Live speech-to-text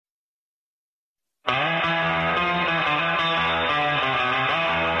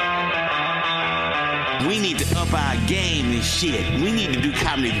up our game and shit. We need to do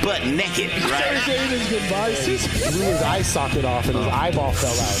comedy butt naked, right? His goodbyes. He blew his eye socket off and his eyeball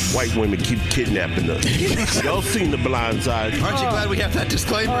fell out. White women keep kidnapping us. Y'all seen The Blind Side? Aren't you glad we have that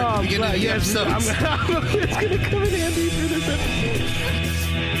disclaimer at the beginning of the episode? It's going to come in handy for this episode.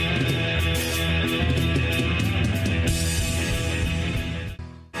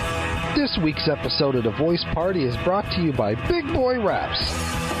 This week's episode of The Voice Party is brought to you by Big Boy Wraps.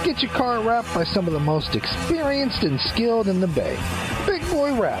 Get your car wrapped by some of the most experienced and skilled in the Bay. Big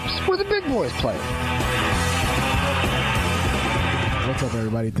Boy Wraps, where the big boys play. What's up,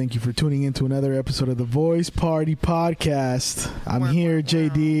 everybody? Thank you for tuning in to another episode of The Voice Party Podcast. I'm here,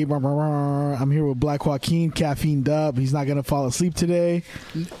 JD. I'm here with Black Joaquin, Caffeine Dub. He's not going to fall asleep today.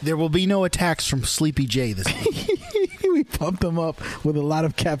 There will be no attacks from Sleepy J this week. We pumped him up with a lot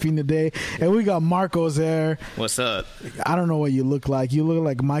of caffeine today. And we got Marcos there. What's up? I don't know what you look like. You look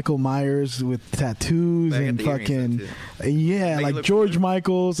like Michael Myers with tattoos and fucking... Yeah, like George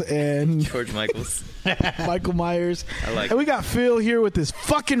Michaels and... George Michaels. Michael Myers. I like And we got Phil here with this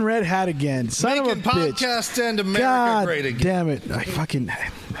fucking red hat again. Son of a bitch. Podcast and America God great again. damn it. I fucking...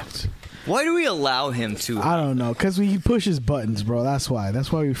 Why do we allow him to? I don't know, because he pushes buttons, bro. That's why.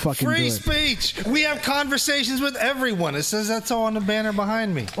 That's why we fucking Free do it. speech. We have conversations with everyone. It says that's all on the banner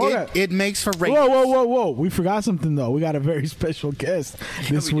behind me. Okay. It makes for ratings. Whoa. We forgot something, though. We got a very special guest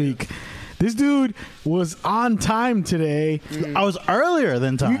this week. This dude was on time today. I was earlier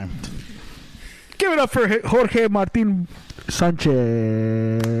than time. Give it up for Jorge Martin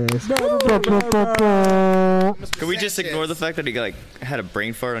Sanchez. Can we just ignore the fact that he had a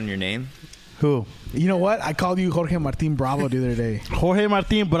brain fart on your name? Who? You know what? I called you Jorge Martin Bravo the other day. Jorge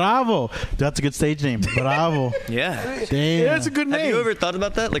Martin Bravo. That's a good stage name. Bravo. Yeah. Damn. Yeah, that's a good name. Have you ever thought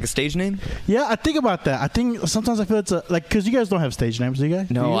about that, like a stage name? Yeah, I think about that. I think sometimes I feel it's because you guys don't have stage names, do you guys?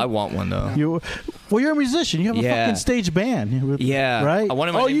 No, I want one though. You're a musician. You have a fucking stage band. Yeah. Right?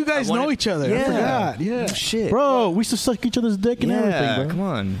 You guys know each other. Yeah. I forgot. Yeah. Shit. Bro, we used to suck each other's dick and everything, bro. Come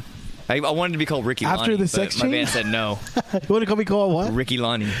on. I wanted to be called Ricky After Lonnie, the sex but my change? band said no. You want to be called what? Ricky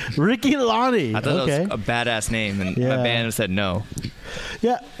Lonnie. Ricky Lonnie. I thought that was a badass name, and my band said no.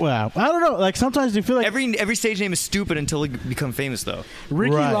 Yeah, well, I don't know. Like, sometimes you feel like... Every stage name is stupid until you become famous, though.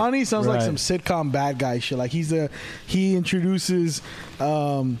 Ricky Lonnie sounds like some sitcom bad guy shit. Like, he introduces Tia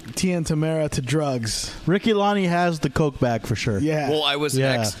and Tamara to drugs. Ricky Lonnie has the coke bag for sure. Yeah. Well, I was an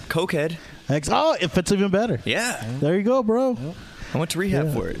ex-cokehead. Oh, if it's even better. Yeah. There you go, bro. Yep. I went to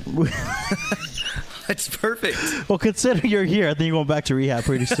rehab for it. It's perfect. Well, consider you're here. I think you're going back to rehab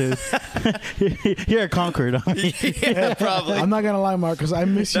pretty soon. Here at Concord. I mean. Yeah, probably. I'm not gonna lie, Marcus. I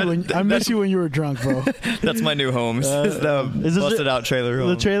miss you when you were drunk, bro. That's my new home. Is the busted out trailer home.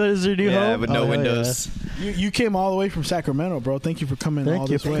 The trailer is your new home? Yeah, with no windows. Yeah. You came all the way from Sacramento, bro. Thank you for coming all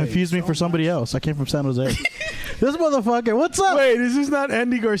this way. Confused me for somebody else. I came from San Jose. This motherfucker. What's up? Wait, is this not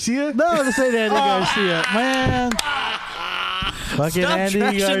Andy Garcia? No, this ain't Andy Garcia. Man. Fucking Stop Andy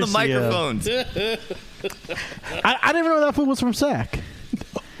trashing Garcia. the microphones. I didn't know that fool was from Sac.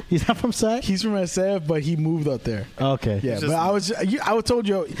 He's not from Sac? He's from SF, but he moved up there. Okay. Yeah, but I told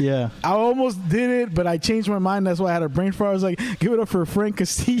you. Yeah. I almost did it, but I changed my mind. That's why I had a brain fart. I was like, give it up for Frank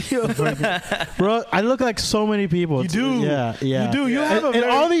Castillo. Bro, I look like so many people. You do. Yeah. You do. You have and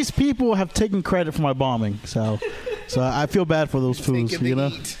all these people have taken credit for my bombing. So I feel bad for those fools, you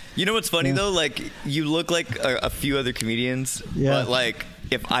know? You know what's funny, though? Like, you look like a few other comedians, but, like,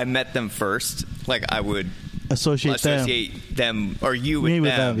 if I met them first, like, I would associate them or you with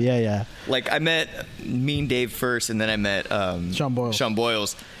them. Yeah. Like, I met Mean Dave first, and then I met Sean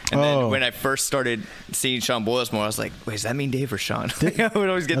Boyles. And then when I first started seeing Sean Boyles more, I was like, wait, is that Mean Dave or Sean? I would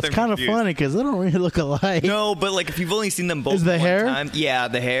always get them confused. That's kind of funny because they don't really look alike. No, but like if you've only seen them both is the hair? time, yeah,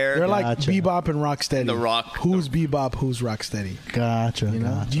 the hair. They're like Bebop and Rocksteady. The Rock. Who's Bebop? Who's Rocksteady? Gotcha. You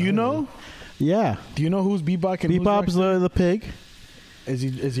know? Do you know? Yeah. Do you know who's Bebop and Bebop's the pig.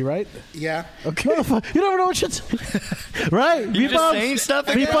 Is he right? Yeah. Okay. You never know what shit's right. You just saying stuff.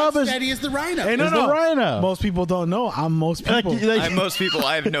 Bebop is the rhino. Hey, the rhino. Most people don't know. I'm most people. I'm most people.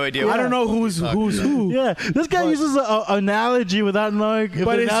 I have no idea. I don't know who's who. Yeah, this guy uses an analogy without knowing if the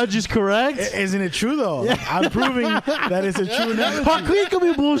analogy's correct. Isn't it true though? Yeah. I'm proving that it's a true analogy. How can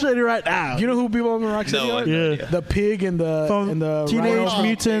we be bullshitting right now? You know who Bebop and Rocksteady are? Yeah. The pig and the Teenage rhino.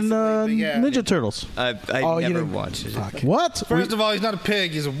 Mutant Ninja Turtles. I never watched it. What? First of all, he's not a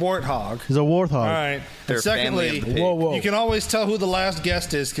pig. He's a warthog. He's a warthog. All right. They're And secondly, whoa. you can always tell who the last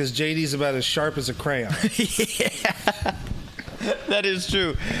guest is because JD's about as sharp as a crayon. Yeah. That is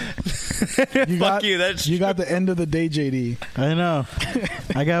true. Fuck you. That's you got the end of the day, JD. I know.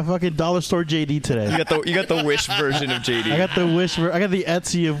 I got fucking dollar store JD today. You got the Wish version of JD. I got the Wish. I got the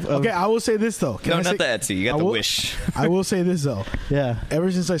Etsy of. Okay, I will say this though. Not the Etsy. You got the Wish. I will say this though. Yeah.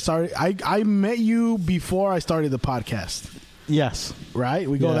 Ever since I started, I met you before I started the podcast. Yes. Right?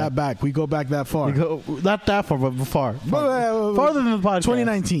 We go that back. We go back that far. We go, not that far, but far. Farther than the podcast.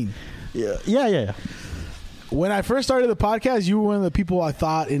 2019. Yeah. When I first started the podcast, you were one of the people I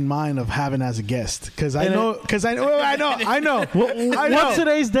thought in mind of having as a guest. Because I know. What's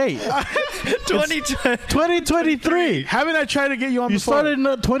today's date? 2023. Haven't I tried to get you on? You before? started in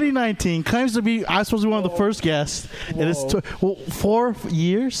 2019. Claims to be. I'm supposed to be one of the first guests. And it's 4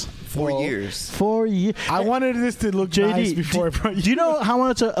 years. 4 years. 4 years. I wanted this to look JD, nice before I brought you. Do you know how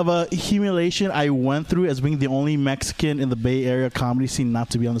much of a humiliation I went through as being the only Mexican in the Bay Area comedy scene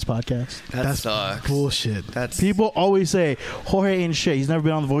not to be on this podcast? That sucks. Bullshit. People always say Jorge ain't shit. He's never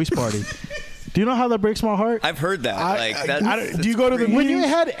been on the Voice Party. Do you know how that breaks my heart? I've heard that. Do you go to the when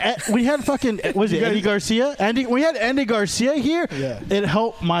meetings? we had fucking was it Andy Garcia? We had Andy Garcia here. Yeah. It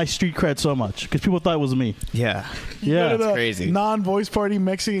helped my street cred so much because people thought it was me. Yeah. That's crazy. Non-Voice Party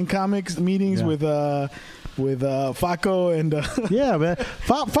Mexican comics meetings with Faco and yeah, man.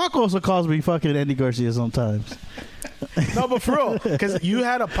 Faco also calls me fucking Andy Garcia sometimes. No, but for real, because you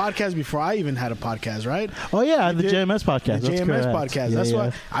had a podcast before I even had a podcast, right? Oh yeah, the JMS podcast. The JMS podcast. That's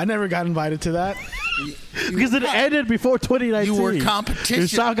why I never got invited to that. Because it ended before 2019. You were competition. Your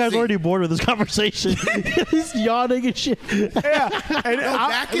sound guy's already bored with this conversation. He's yawning and shit. Yeah, and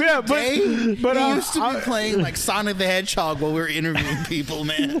back in the day, we used to be playing like Sonic the Hedgehog while we were interviewing people.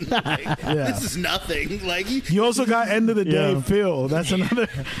 Man, this is nothing. Like you also got end of the day Phil. That's another.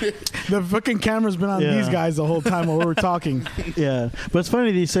 The fucking camera's been on these guys the whole time while we were talking. Yeah, but it's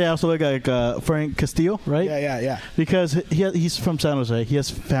funny that you say I also look like Frank Castillo, right? Yeah. Because he's from San Jose. He has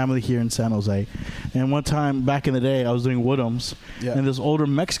family here in San Jose. And one time back in the day, I was doing Woodhams, and this older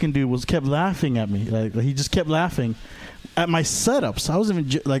Mexican dude kept laughing at me. Like he just kept laughing at my setups. I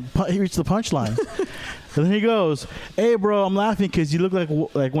wasn't even he reached the punchline, and then he goes, "Hey, bro, I'm laughing because you look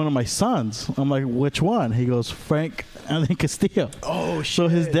like one of my sons." I'm like, "Which one?" He goes, "Frank Anthony Castillo." Oh shit! So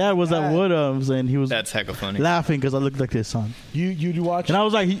his dad was at Woodhams, and he was that's hecka funny laughing because I looked like his son. You watch? And I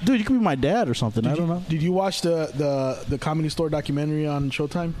was like, "Dude, you could be my dad or something." I don't know. Did you watch the Comedy Store documentary on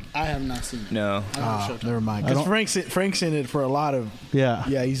Showtime? I have not seen it. No. Never mind. Because Frank's in it for a lot of. Yeah,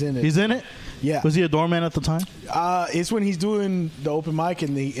 he's in it. He's in it. Yeah. Was he a doorman at the time? It's when he's doing the open mic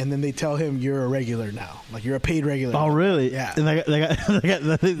and then they tell him you're a regular now, like you're a paid regular. Oh, now. Really? Yeah.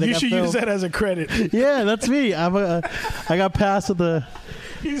 And you should use that as a credit. Yeah, that's me. I got passed at the.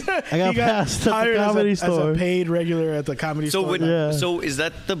 I got passed at the Comedy Store as a paid regular at the Comedy Store. So is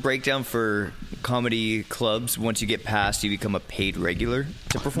that the breakdown for comedy clubs? Once you get passed, you become a paid regular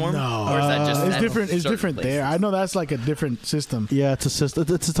to perform? No, or is that just it's different. It's different places? there. I know that's like a different system. Yeah, it's a system.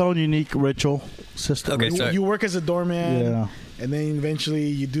 It's its own unique ritual system. Okay, so you work as a doorman, and then eventually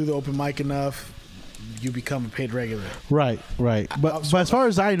you do the open mic enough, you become a paid regular. Right. But as far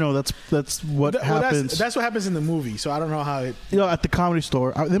as I know, that's what happens. That's what happens in the movie. So I don't know how it. At the Comedy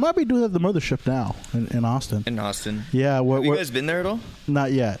Store, they might be doing that at the Mothership now in Austin. In Austin. Yeah. Have you guys been there at all?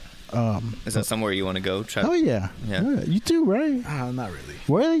 Not yet. Is that somewhere you want to go? Oh yeah. You too, right? Not really.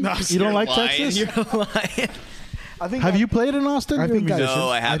 Really? No, you don't like Texas? You're lying. Have you played in Austin? I think No,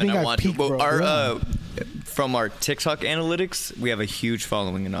 I haven't. I want to. Bro. From our TikTok analytics, we have a huge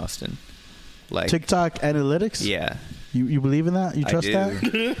following in Austin. Like TikTok analytics? Yeah. You believe in that? You trust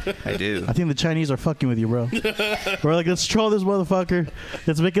that? I do. I think the Chinese are fucking with you, bro. We're like, let's troll this motherfucker.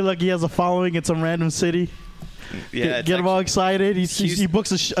 Let's make it like he has a following in some random city. Yeah, get him all excited. He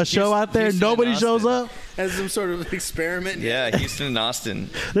books a show out there. Nobody shows up. As some sort of experiment. Yeah, Houston and Austin.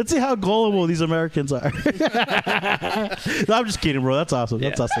 Let's see how gullible these Americans are. No, I'm just kidding, bro. That's awesome.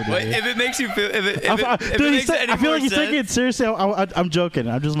 That's awesome. Wait, if it makes you feel, I feel like he's taking it seriously. I'm joking.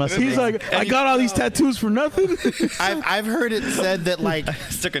 I'm just messing. He's like, I got all these tattoos for nothing. I've heard it said that like I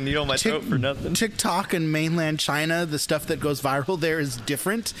stuck a needle in my throat for nothing. TikTok and mainland China, the stuff that goes viral there is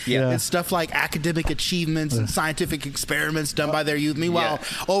different. Yeah. It's stuff like academic achievements and scientific experiments done by their youth. Meanwhile,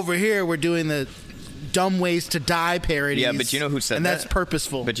 over here we're doing the dumb ways to die parodies. Yeah, but you know who said that? And that's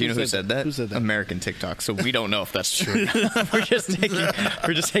purposeful. But you know who said that? Who said that? American TikTok. So we don't know if that's true. we're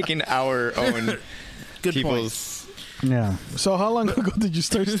just taking our own Good people's. Yeah. So how long ago did you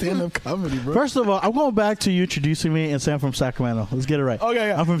start stand-up comedy, bro? First of all, I'm going back to you introducing me and say I'm from Sacramento. Let's get it right.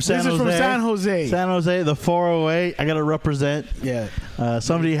 Okay, I'm from San Jose. This is from San Jose. San Jose, the 408. I got to represent. Yeah.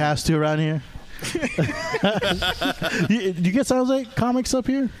 Somebody has to around here. Do you get San Jose comics up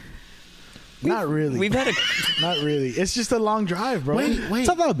here? Not really. We've had a. Not really. It's just a long drive, bro. Wait. It's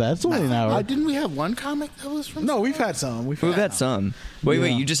not that bad. It's only an hour. Didn't we have one comic that was from? No, we've had some. We've had some.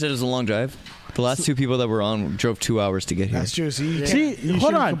 Wait. You just said it was a long drive. The last two people that were on drove 2 hours to get here. That's true. See, See,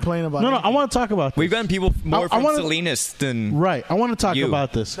 hold on. Complain about no, anything. I want to talk about this. We've gotten people more from wanna- Salinas than Right. I want to talk You.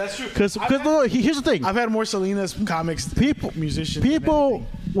 about this. That's true. Because here's the thing. I've had more Salinas comics, musicians. than People anything.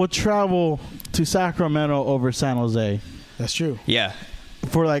 would travel to Sacramento over San Jose That's true. Yeah.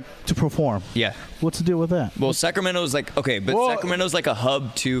 for to perform. Yeah. What's the deal with that? Well, Sacramento's like okay, but Well- Sacramento's like a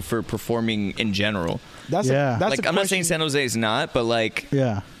hub too for performing in general. That's Yeah. that's Like a I'm not saying question- San Jose is not, but like,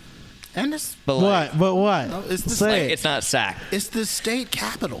 Yeah. And it's like, What? But what? No, it's the Say it. it's not Sac. it's the state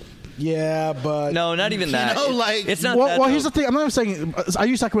capital. Yeah, but No, not even that. know, like- it's not. Well, that, well, though. here's the thing. I'm not saying I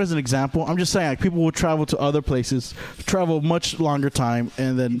use Sacramento as an example. I'm just saying like, people will travel to other places, travel much longer time,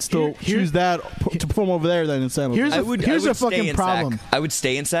 and then still choose that to perform over there than in San Jose. Here's I a- would, here's I would a fucking stay in problem. Sac. I would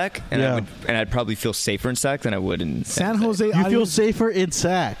stay in Sac, and Yeah. I'd probably feel safer in Sac than I would in San Jose. you feel audience- safer in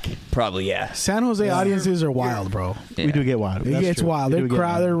Sac. Probably, yeah. San Jose audiences are wild, bro. Yeah. We do get wild. It That's gets true. wild. We They're do get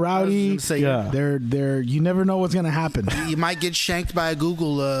wild. they're rowdy. I was gonna say, Yeah. They're. You never know what's gonna happen. You might get shanked by a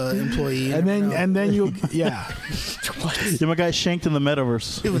Google employee. You And never then know. and then you yeah. Yeah, my guy shanked in the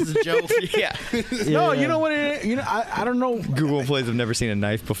metaverse. it was a joke. Yeah. No, Yeah. you know what? I don't know. Google employees have never seen a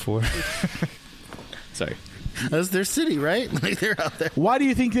knife before. Sorry. That's their city, right? Like they're out there. Why do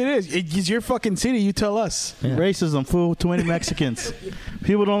you think it is? It's your fucking city. You tell us. Racism, fool. Too many Mexicans.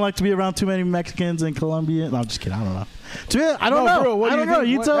 People don't like to be around too many Mexicans in Colombia. No, I'm just kidding. I don't know. To me, I don't know. Bro, what I do don't know. think?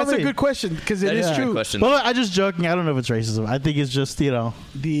 You tell That's me. a good question because it That is is a good true. question. But I'm just joking. I don't know if it's racism. I think it's just The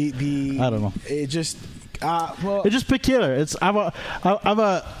I don't know. It just well. it's just peculiar. It's I've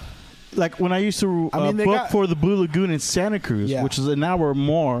a like when I used to I mean, they book got- for the Blue Lagoon in Santa Cruz, Yeah. which is an hour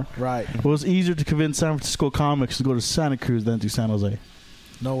more. Right. It was easier to convince San Francisco comics to go to Santa Cruz than to San Jose.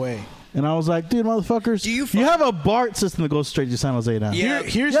 No way. And I was like, dude, motherfuckers, Do you you have a BART system that goes straight to San Jose now. Yeah.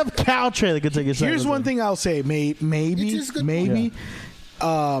 Here's You have Caltrain that could take you to San Here's Jose. one thing I'll say. Maybe. It is a good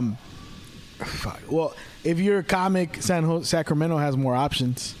Fuck. Well, if you're a comic, Sacramento has more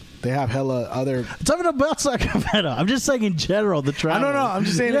options. They have hella other. I'm talking about Sacramento. I'm just saying in general, the I travel. don't know. I'm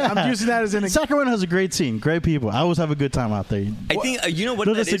just saying. I'm using that as an. Sacramento has a great scene, great people. I always have a good time out there. I think you know what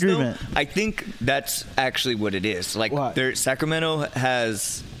No that is, though? disagreement. I think that's actually what it is. Like What? Sacramento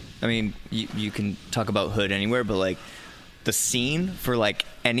has. I mean, you can talk about hood anywhere, but like the scene for like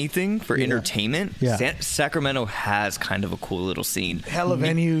anything for entertainment, Yeah. Sacramento has kind of a cool little scene. Hella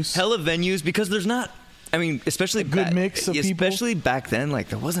venues. Because there's not. I mean, especially good mix of people. especially back then. Like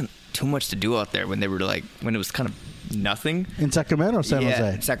there wasn't too much to do out there when it was kind of nothing. In Sacramento or San Yeah,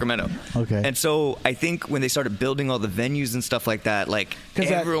 Jose? Sacramento. Okay. And so I think when they started building all the venues and stuff like that, like 'Cause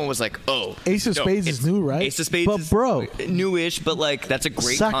that- everyone was like, "Oh, Ace of Spades is it's- new, right? Ace of Spades, But, is bro, newish, but like that's a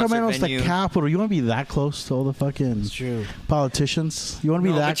great Sacramento's concert venue. the capital. You want to be that close to all the fucking politicians? You want to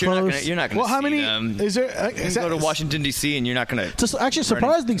be No, that but you're not close? gonna, you're not gonna Well, how see many them. is there? You can go to Washington D.C. and you're not gonna. Just actually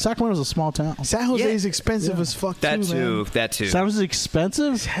surprising. Sacramento's a small town. San Jose is Yeah. expensive as fuck That too, too. man. That too. San Jose's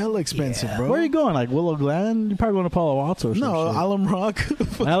expensive. It's hella expensive, bro. Where are you going? Like Willow Glen? You're probably going to Palo Alto or No, something. Alum Rock.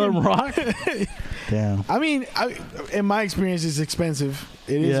 Alum Rock. Damn. I mean, in my experience, it's expensive.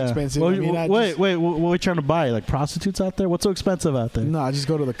 It is expensive. Well, I mean, wait. What are we trying to buy? Like prostitutes out there? What's so expensive out there? No, I just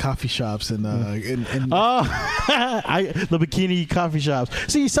go to the coffee shops and Oh, the bikini coffee shops.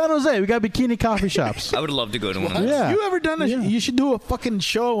 See, San Jose, we got bikini coffee shops. I would love to go to one of those. Yeah. You ever done a? Yeah. You should do a fucking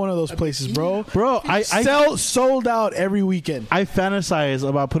show at one of those places, bro. Bro, I sold out every weekend. I fantasize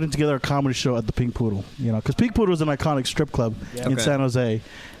about putting together a comedy show at the Pink Poodle, because Pink Poodle is an iconic strip club in Okay. San Jose,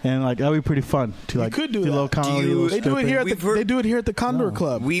 and like that'd be pretty fun to like could do a little that. comedy. Do you- little They do it stripping. here at the. We've heard- They do it here at the Condor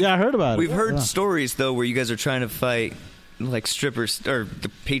Club. Yeah, I heard about it. We've heard Yeah. stories though where you guys are trying to fight like strippers or the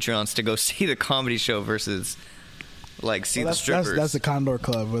Patreons to go see the comedy show versus like see the strippers. That's the Condor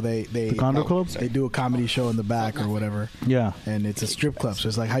Club where they The Condor Club? They do a comedy show in the back or whatever. Yeah. And it's a strip club, so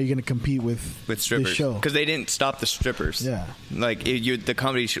it's like how you going to compete with strippers this show? because they didn't stop the strippers. Yeah. like the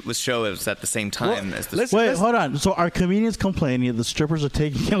comedy show was at the same time as the Wait, hold on. So are comedians complaining that the strippers are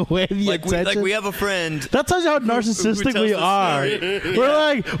taking away the attention? we have a friend. That tells you how narcissistic tells we the are. story. We're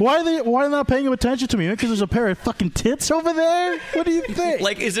like, why are they not paying attention to me? Because there's a pair of fucking tits over there? What do you think?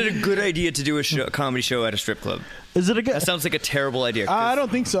 Like, is it a good idea to do a comedy show at a strip club? Is it a good? That sounds like a terrible idea. 'cause I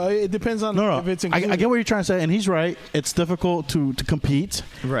don't think so. It depends on No. if it's I included. get what you're trying to say, and he's right. It's difficult to compete.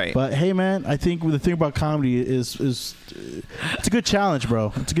 Right. But hey, man, I think the thing about comedy is it's a good challenge,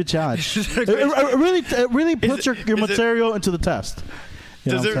 bro. It's a good challenge. it really puts your material into the test.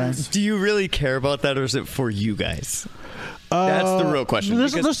 You know what I'm saying? Do you really care about that, or is it for you guys? That's the real question.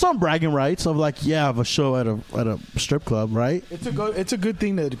 There's some bragging rights of like, I have a show at a strip club, right? It's a good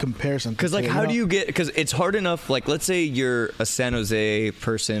thing to compare something. Because like, how do you get? Because it's hard enough. Like, let's say you're a San Jose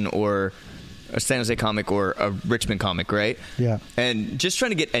person or a San Jose comic or a Richmond comic, right? Yeah. And just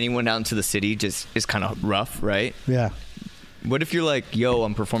trying to get anyone out into the city just is kind of rough, right? Yeah. What if you're like, yo,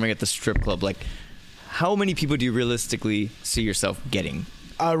 I'm performing at the strip club? Like, how many people do you realistically see yourself getting?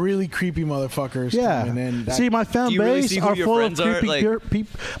 Really creepy motherfuckers. Yeah. See, my fan base are full of creepy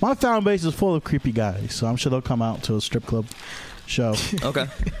people. My fan base is full of creepy guys, so I'm sure they'll come out to a strip club show. Okay.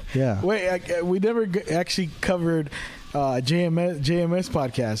 Yeah. Wait, we never actually covered JMS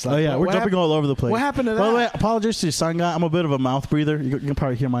podcast. Like, we're jumping all over the place. What happened to that? By the way, apologies to your son guy. I'm a bit of a mouth breather. You can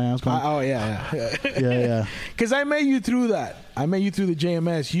probably hear my ass going. Yeah. Because I met you through that. I met you through the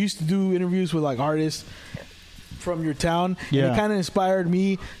JMS. You used to do interviews with like artists from your town. Yeah. And it kind of inspired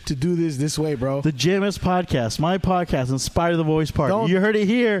me to do this way, bro. The JMS podcast, my podcast, inspired the Voice Party. You heard it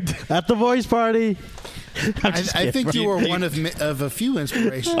here at the Voice Party. I think you were one of a few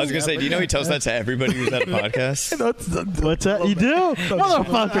inspirations. I was gonna say, do you know he tells that to everybody who's at a podcast? What's that? You do,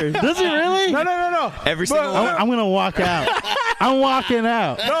 motherfucker? Does he really? No. Every single one. I'm gonna walk out. I'm walking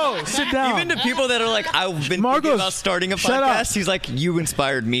out. No, sit down. Even to people that are like, I've been thinking about starting a podcast. He's like, you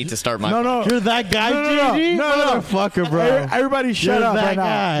inspired me to start my. No. You're that guy, JD? No, motherfucker, bro. Everybody, shut up right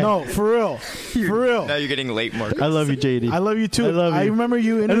guy. now. No, for real. Now you're getting late, Marcus. I love you, JD. I love you too. I love you. I remember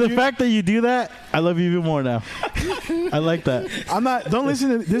you. And the fact that you do that, I love you even more now. I like that. I'm not. Don't listen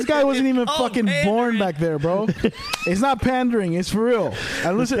to this guy. Wasn't even fucking born back there, bro. It's not pandering. It's for real.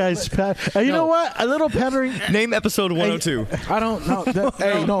 I listen. Guys, you know what? A little pandering. Name episode 102. I don't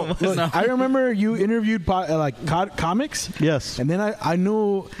know. Look, I remember you interviewed comics. Yes. And then I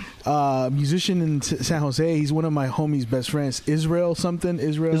knew a musician in San Jose. He's one of my homie's best friends. Israel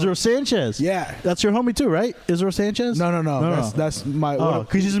Sanchez. Yeah. That's your homie too, right? Israel Sanchez? No. That's my.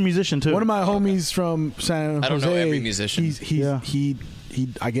 Because he's a musician too. One of my homies from San Jose. I don't know every musician. He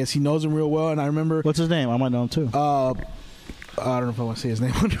I guess he knows him real well. And I remember. What's his name? I might know him too. I don't know if I want to say his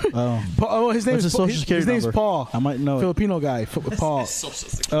name. His name is his name's Paul. I might know Filipino guy. Paul.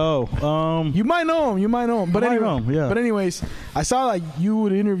 You might know him. But anyway, yeah. But anyways, I saw like you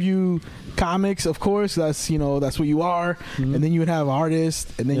would interview comics. Of course, that's what you are. Mm-hmm. And then you would have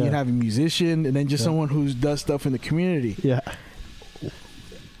artists, and then you'd have a musician, and then just someone who does stuff in the community. Yeah.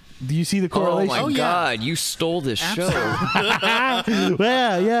 Do you see the correlation? Oh my God! You stole this show.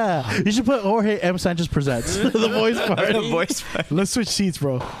 Yeah. You should put Jorge M. Sanchez presents the Voice Party. The Voice Party. Let's switch seats,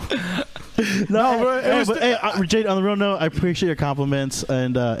 bro. Jade, on the real note, I appreciate your compliments,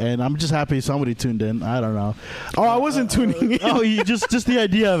 and I'm just happy somebody tuned in. I don't know. Oh, I wasn't tuning in. Oh, you just the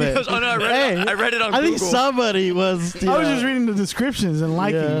idea of it. Goes, I read it on Google. I think somebody was. I was just reading the descriptions and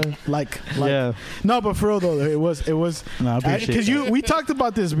liking, like. Yeah. No, but for real though, it was. No, I appreciate because we talked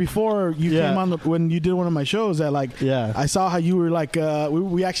about this before you came on when you did one of my shows. That I saw how you were like.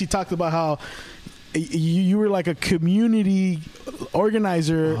 We actually talked about how. You were like a community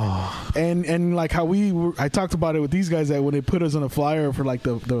organizer, and like how I talked about it with these guys that when they put us on a flyer for like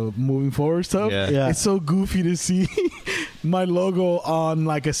the moving forward stuff, it's so goofy to see my logo on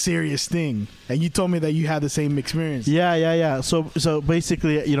like a serious thing. And you told me that you had the same experience. Yeah. So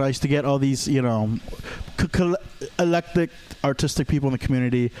basically, I used to get all these, eclectic artistic people in the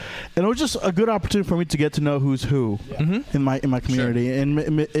community, and it was just a good opportunity for me to get to know who's who in my community,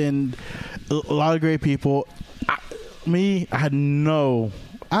 and a lot of great people. I had no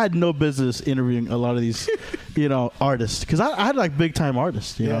business interviewing a lot of these, artists, because I had like big time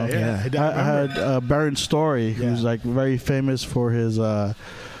artists. I had Baron Story, who's like very famous for his.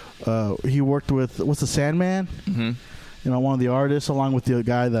 He worked with the Sandman, one of the artists, along with the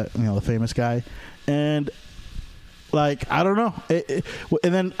guy that the famous guy, and. Like, I don't know.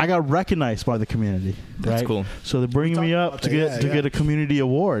 And then I got recognized by the community. That's cool. So they're bringing me up to get a community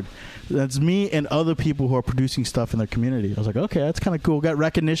award. That's me and other people who are producing stuff in their community. I was like, okay, that's kind of cool. Got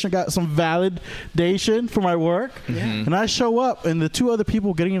recognition, got some validation for my work. And I show up, and the two other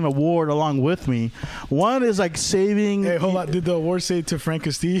people getting an award along with me, one is like saving. Hey, hold on. Did the award say to Frank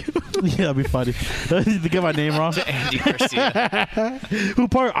Castillo? Yeah, that'd be funny. I need to get my name wrong. To Andy Garcia. Who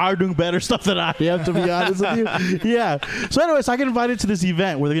probably are doing better stuff than I am, to be honest with you. Yeah. So anyways, I get invited to this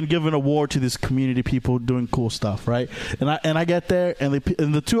event where they're going to give an award to this community people doing cool stuff, right? And I get there, and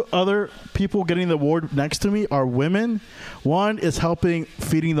the two other people getting the award next to me are women. One is helping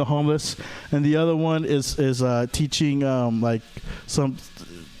feeding the homeless, and the other one is teaching like some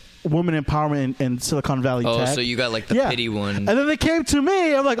women empowerment in Silicon Valley Oh, tech. so you got like the pity one. And then they came to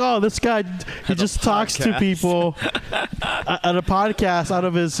me. I'm like, oh, this guy, he just talks to people at a podcast out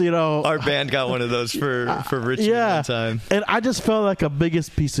of his, Our band got one of those for Richie one time. And I just felt like a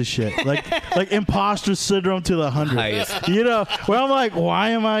biggest piece of shit. Like imposter syndrome to the 100th. Where I'm like, why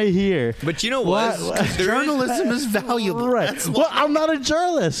am I here? But you know what? Journalism is valuable. Right. Well, I'm not a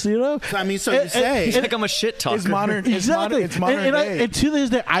journalist, I mean, so you say. He's like, I'm a shit talker. It's modern. Exactly. It's modern day. And to this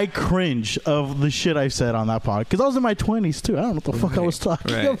day, I cringe of the shit I've said on that podcast because I was in my 20s too. I don't know what the fuck I was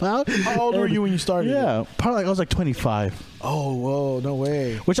talking about. How old were you when you started? Yeah, probably I was like 25. Oh, whoa, no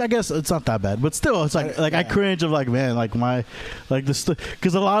way. Which I guess it's not that bad, but still, it's I cringe of like, man, like my this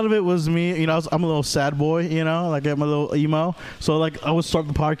because a lot of it was me. I'm a little sad boy. Like I'm a little emo. So like I would start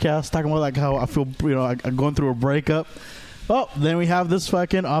the podcast talking about like how I feel. I'm going through a breakup. Oh, then we have this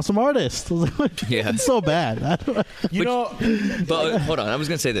fucking awesome artist. Yeah, it's so bad. But hold on, I was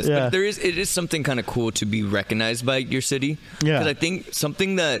gonna say this, but it is something kind of cool to be recognized by your city. Yeah, because I think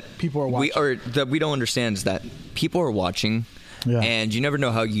something that people are watching. that we don't understand is that people are watching, and you never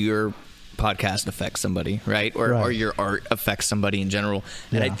know how your podcast affects somebody, right? Or your art affects somebody in general.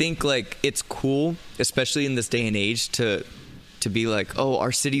 And I think like it's cool, especially in this day and age, to be like, oh,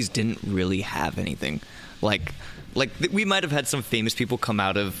 our cities didn't really have anything like we might have had some famous people come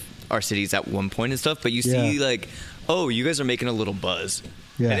out of our cities at one point and stuff, but you see like, oh, you guys are making a little buzz.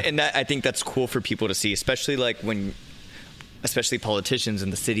 Yeah. And that, I think that's cool for people to see, especially politicians in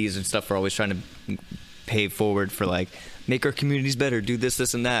the cities and stuff are always trying to pave forward for like, make our communities better, do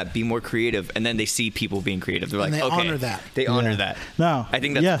this, and that, be more creative. And then they see people being creative. They're like, and they okay. honor that. They honor that. No. I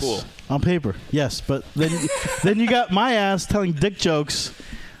think that's cool. On paper, yes. But then you got my ass telling dick jokes.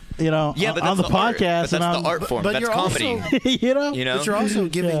 But on the podcast, but that's the art form. But that's you're comedy. Also, but you're also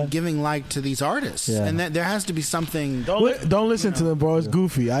giving like to these artists, and there has to be something. Don't listen to them, bro. It's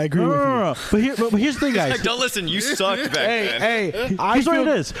goofy. I agree with you. No. But here's the thing, guys. Like, don't listen. You sucked back then. Hey, here's what it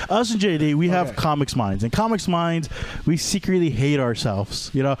is. Us and JD, we have comics minds, and comics minds, we secretly hate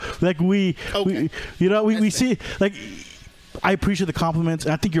ourselves. Like we see like. I appreciate the compliments,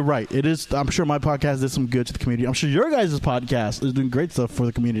 and I think you're right. It is. I'm sure my podcast did some good to the community. I'm sure your guys' podcast is doing great stuff for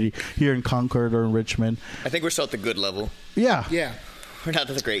the community here in Concord or in Richmond. I think we're still at the good level. Yeah. We're not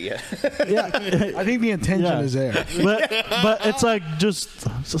that great yet. I think the intention is there. But it's like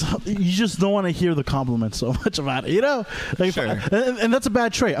you just don't want to hear the compliments so much about it, Like, sure. And that's a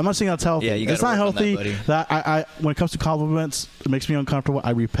bad trait. I'm not saying that's healthy. Yeah, it's not healthy. That I when it comes to compliments, it makes me uncomfortable.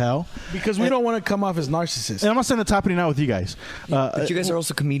 I repel because we don't want to come off as narcissists. And I'm not saying that's happening now with you guys. But you guys are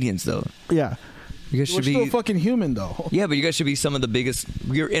also comedians, though. Yeah. You guys We're still fucking human, though. Yeah, but you guys should be some of the biggest.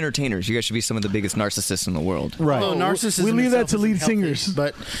 You're entertainers. You guys should be some of the biggest narcissists in the world. Right. Well, narcissism. We leave that to lead singers,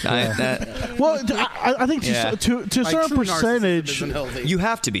 but well, I think to a certain percentage, you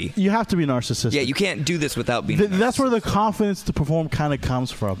have to be. You have to be narcissistic. Yeah, you can't do this without being. That's where the confidence to perform kind of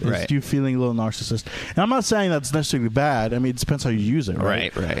comes from. Is you feeling a little narcissist. And I'm not saying that's necessarily bad. I mean, it depends how you use it.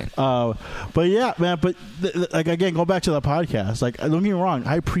 Right. But yeah, man. But like again, go back to the podcast. Like, don't get me wrong.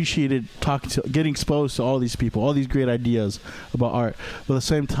 I appreciated getting exposed to all these people, all these great ideas about art. But at the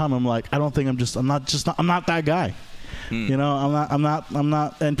same time, I'm like, I'm not that guy. I'm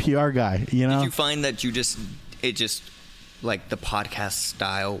not NPR guy. Did you find that it just like the podcast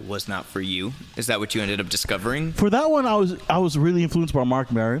style was not for you? Is that what you ended up discovering? For that one, I was really influenced by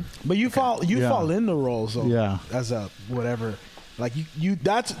Mark Maron. But you fall in the roles, though. Yeah. As a whatever. Like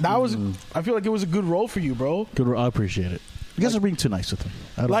that was. I feel like it was a good role for you, bro. Good role. I appreciate it. You guys are being too nice with me.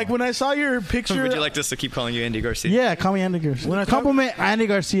 Like when I saw your picture. Would you like us to keep calling you Andy Garcia? Yeah, call me Andy Garcia. Compliment Andy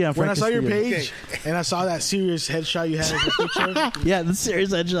Garcia. When I saw your page and I saw that serious headshot you had as a picture. Yeah, the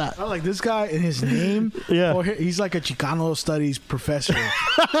serious headshot. I was like, this guy and his name. Yeah. He's like a Chicano studies professor.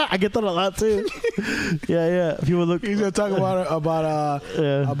 I get that a lot too. Yeah. People look. He's gonna talk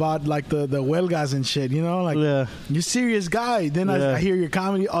about like the huelgas and shit. Like you're serious guy. Then I hear your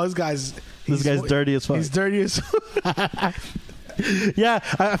comedy. Oh, this guy's dirty as fuck. He's dirty as fuck. Yeah,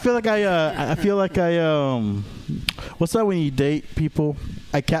 I feel like what's that when you date people?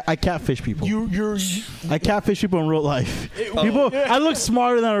 I catfish people. I catfish people in real life. I look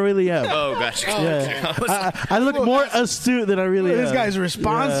smarter than I really am. Oh, gotcha. Yeah. I look more astute than I really am. This guy's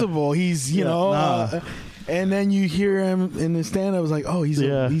responsible. Yeah. He's and then you hear him in the stand. I was like, oh, he's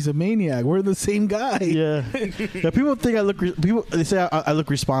a maniac. We're the same guy. Yeah. People think they say I look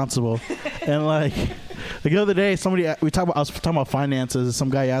responsible, and like the other day, I was talking about finances, and some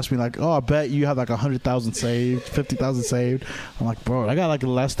guy asked me like, oh, I bet you have like 100,000 saved, 50,000 saved. I'm like, bro, I got like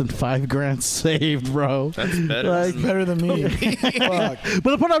less than $5,000 saved, bro. That's better. That's better than me. Fuck.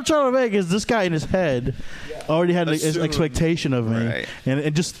 But the point I'm trying to make is this guy in his head already had an expectation of me, Right.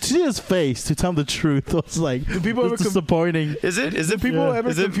 and just to see his face, to tell him the truth, was like, Do people ever disappointing. Is it? Do people ever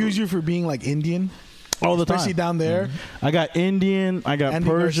Is it- confuse you for being like Indian? All the time. Especially down there. I got Indian. I got Andy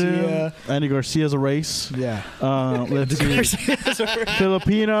Persian. Garcia. Andy Garcia's a race. Yeah. Let's see.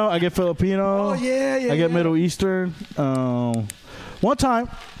 Filipino. I get Filipino. Oh, yeah. I get Middle Eastern. One time,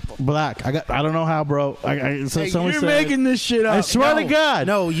 black. I don't know how, bro. Someone You're said, making this shit up. I swear to God.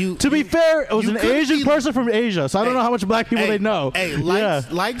 No, you. To be fair, it was you an could Asian be- person from Asia, so I don't Hey, know how much black people they know. Hey, yeah.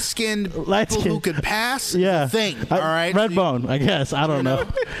 light-skinned people Light-skinned. who could pass Yeah. is a thing, all right? Red bone, I guess. I don't know.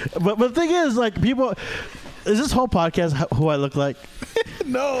 But the thing is, like, people. Is this whole podcast who I look like?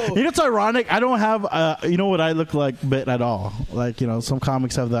 No. You know, it's ironic. I don't have, you know what I look like bit at all. Like, you know, some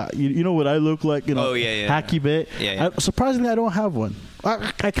comics have that. You know what I look like? You know, Oh, yeah. hacky bit. Yeah. Surprisingly, I don't have one.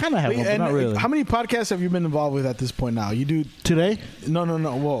 I kind of have one, but not really. How many podcasts have you been involved with at this point now? You do Today? No.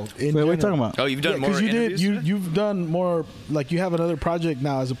 Whoa. Wait, what are you talking about? Oh, you've done more because interviews? you've done more. Like you have another project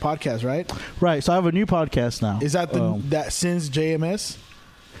now as a podcast, right? Right. So I have a new podcast now. Is that that since JMS?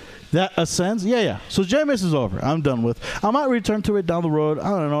 That ascends? Yeah. So JMS is over. I'm done with. I might return to it down the road. I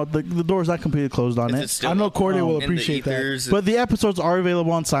don't know. The door's not completely closed on Is it. it still I know Cordy will in the appreciate that. ethers? But the episodes are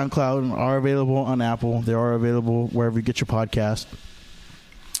available on SoundCloud and are available on Apple. They are available wherever you get your podcast.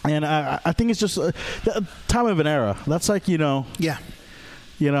 And I think it's just the time of an era. That's like, you know,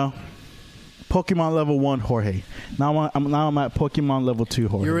 Pokemon level 1 Jorge. Now I'm at Pokemon level 2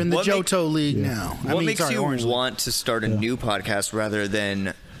 Jorge. You're in the What Johto League now. What makes you Orange League. want to start a new podcast rather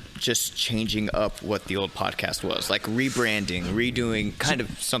than just changing up what the old podcast was? Like rebranding, redoing, kind of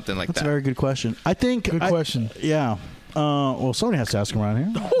something like That's that. a very good question. I think Good question. Yeah. Well, somebody has to ask him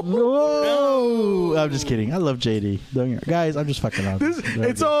around here. Whoa! I'm just kidding. I love JD. Guys, I'm just fucking around.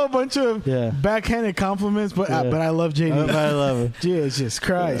 It's all a bunch of backhanded compliments, but I love JD. I love it. Jesus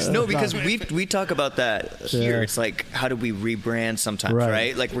Christ. No, because we talk about that here. Yeah. It's like, how do we rebrand sometimes, Right.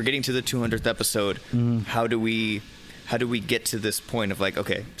 right? Like we're getting to the 200th episode. How do we get to this point of like,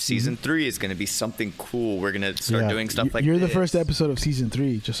 okay, season 3 is going to be something cool. We're going to start doing stuff like You're the this. first episode of season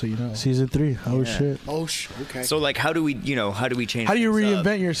 3, just so you know. Season 3. Oh, shit. Okay. So like, how do we change? How do you things up?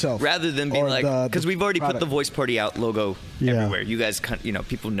 reinvent yourself? Rather than being Or like, the because we've already put product. the Voice Party Out logo Yeah. everywhere. You guys,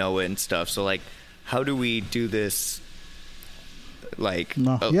 people know it and stuff. So like, how do we do this? Like,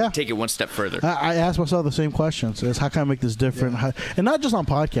 take it one step further. I asked myself the same questions. Is how can I make this different? And not just on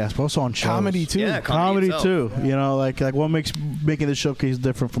podcasts, but also on shows. Comedy too. Yeah, Comedy itself. too. You know, like what makes making this showcase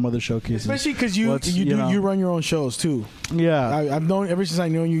different from other showcases? Especially because you run your own shows too. Yeah. I've known ever since I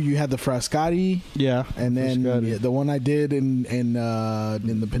known you. You had the Frascati. Yeah. And then the one I did in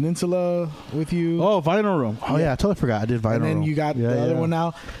the Peninsula with you. Oh, Vinyl Room. Oh yeah, I totally forgot. I did Vinyl And Room. then you got the other one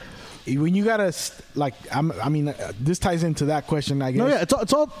now. When you gotta this ties into that question, I guess. No, yeah,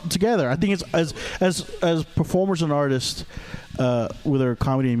 it's all together. I think it's as performers and artists with their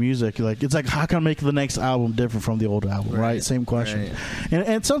comedy and music, like it's like how can I make the next album different from the old album, right? Same question. Right.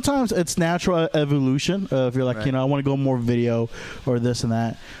 And sometimes it's natural evolution. If you're like, I want to go more video or this and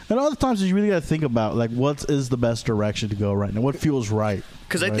that. And other times you really got to think about like what is the best direction to go right now, what feels right.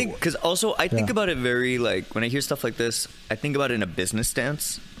 Because I think about it very like when I hear stuff like this, I think about it in a business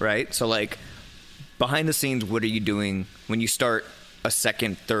stance, right? So like behind the scenes, what are you doing when you start a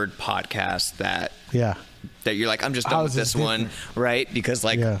second, third podcast that you're like, I'm just done with this one, right? Because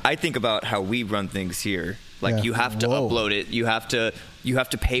like I think about how we run things here. Like you have to upload it, you have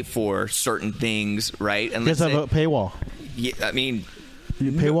to pay for certain things, right? And you guys have a paywall. Yeah, I mean.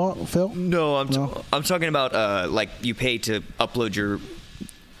 Paywall, Phil? No, I'm talking about like you pay to upload your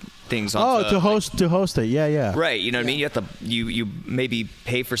things on to host it. Yeah. Right, you know what I mean? You have to you maybe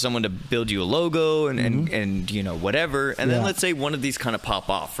pay for someone to build you a logo and whatever. And then let's say one of these kind of pop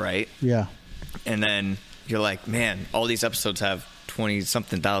off, right? Yeah. And then you're like, "Man, all these episodes have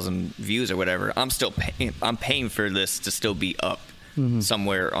 20-something thousand views or whatever. I'm paying for this to still be up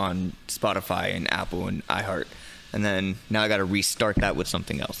somewhere on Spotify and Apple and iHeart." And then now I got to restart that with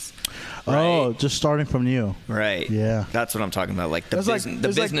something else. Right? Oh, just starting from new. Right. Yeah. That's what I'm talking about. Like the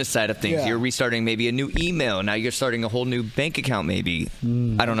business side of things. Yeah. You're restarting maybe a new email. Now you're starting a whole new bank account maybe.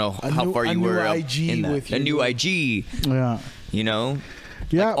 I don't know how far you were in that. A new IG. Yeah. You know?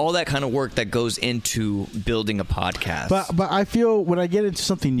 Yeah. Like all that kind of work that goes into building a podcast. But I feel when I get into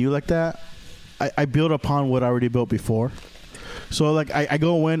something new like that, I build upon what I already built before. So like I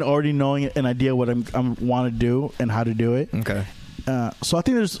go in already knowing an idea what I want to do and how to do it. Okay. So I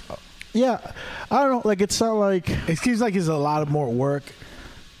think there's, I don't know. Like it's not like it seems like it's a lot of more work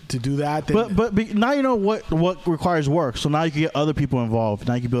to do that. But now you know what requires work. So now you can get other people involved.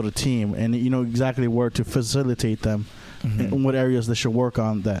 Now you can build a team, and you know exactly where to facilitate them and what areas they should work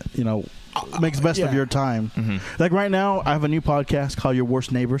on. That makes best of your time. Like right now, I have a new podcast called Your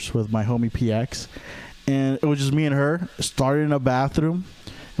Worst Neighbors with my homie PX, and it was just me and her. Started in a bathroom.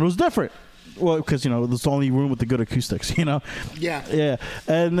 It was different. Well, because there's the only room with the good acoustics, Yeah.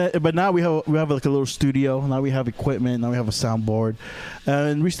 And but now we have like a little studio. Now we have equipment. Now we have a soundboard.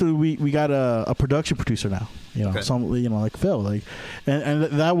 And recently we got a production producer now. Like Phil, and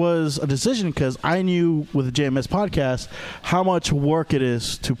that was a decision because I knew with the JMS podcast how much work it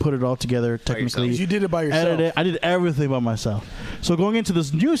is to put it all together technically. You did it by yourself. Edit it. I did everything by myself. So going into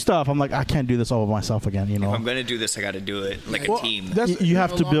this new stuff, I'm like, I can't do this all by myself again. If I'm going to do this, I got to do it like a team. You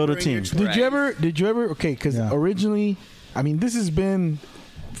have to build a team. Did you ever? Okay, because originally, I mean, this has been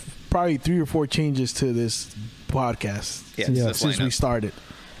probably 3 or 4 changes to this podcast since we started.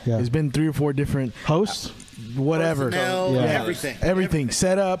 Yeah. There's been 3 or 4 different hosts. Whatever, everything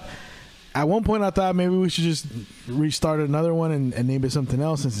set up. At one point, I thought maybe we should just restart another one and name it something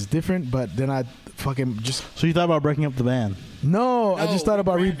else since it's different. But then I fucking just. So you thought about breaking up the band? No, I just thought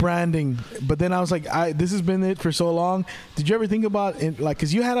about rebranding. But then I was like, this has been it for so long. Did you ever think about it? Like,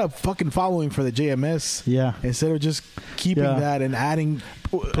 because you had a fucking following for the JMS. Yeah. Instead of just keeping that and adding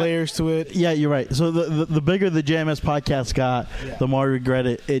players to it. Yeah, you're right. So the bigger the JMS podcast got, the more I regret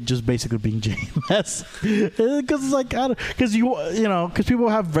it just basically being JMS. Because it's like, because people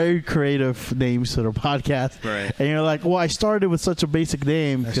have very creative names to their podcast. Right. And you're like, well, I started with such a basic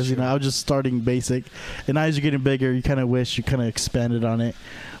name because, I was just starting basic. And now as you're getting bigger, you kind of wish you kind of expanded on it.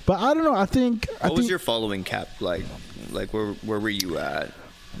 But I don't know. I think. What was your following cap like? Like, where were you at?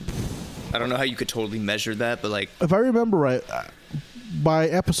 I don't know how you could totally measure that, but like. If I remember right, by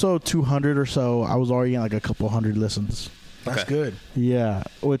episode 200 or so, I was already in like a couple hundred listens. That's good. Yeah,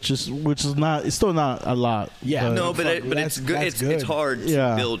 which is not. It's still not a lot. Yeah, but it's good. It's hard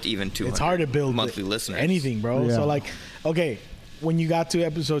to build even 200. It's hard to build monthly listeners. Anything, bro. Yeah. So like, okay, when you got to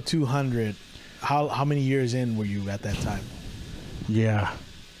episode 200, how many years in were you at that time? Yeah,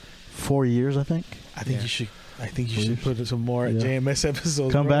 4 years, I think. I think you should put some more JMS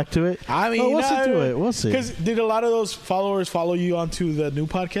episodes. Come back to it. I mean, we'll see to it. We'll see. Because did a lot of those followers follow you onto the new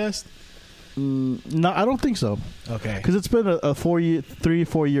podcast? No, I don't think so. Okay. Because it's been a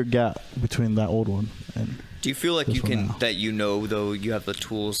 3-4 year gap between that old one and. Do you feel like you can though you have the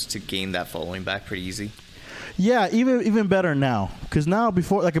tools to gain that following back pretty easy? Yeah, even better now. Because now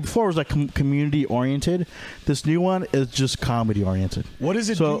before it was like community oriented. This new one is just comedy oriented. What is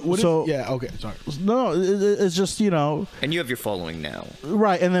it? Okay, sorry. No, it's just And you have your following now,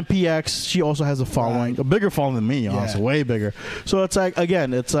 right? And then PX, she also has a following, a bigger following than me, honestly, way bigger. So it's like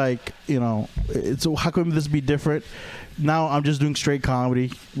it's how can this be different? Now I'm just doing straight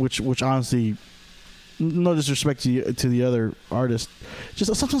comedy, which honestly. No disrespect to the other artists,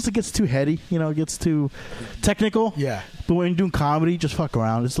 just sometimes it gets too heady, it gets too technical. Yeah. But when you're doing comedy, just fuck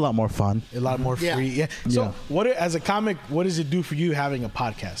around. It's a lot more fun. A lot more free. Yeah. So, as a comic, what does it do for you having a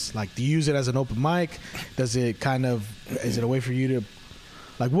podcast? Like, do you use it as an open mic? Is it a way for you to,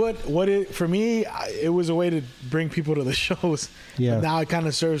 like, for me, it was a way to bring people to the shows. Yeah. But now it kind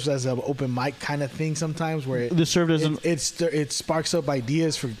of serves as an open mic kind of thing sometimes, where it sparks up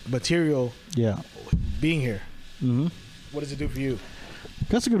ideas for material. Yeah. Being here. Mm-hmm. What does it do for you?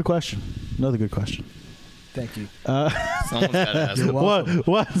 That's a good question. Another good question. Thank you. Someone's got to ask. You're welcome.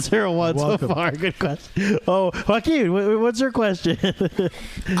 101 so far. Good question. Oh, Joaquin, what's your question?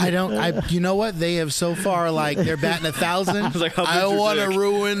 You know what? They have so far, like, they're batting 1,000. I want to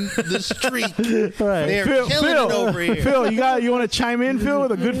ruin the streak. Right. They're killing it over here. Phil, you want to chime in, Phil,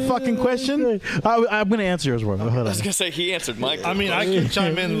 with a good fucking question? I'm going to answer yours, bro. I was going to say he answered my question. I mean, I can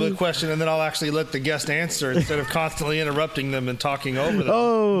chime in with a question, and then I'll actually let the guest answer instead of constantly interrupting them and talking over them.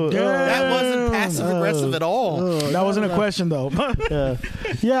 Oh, that wasn't passive aggressive at all. That wasn't a question, though.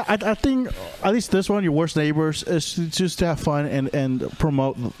 Yeah, I think at least this one, Your Worst Neighbors, is just to have fun and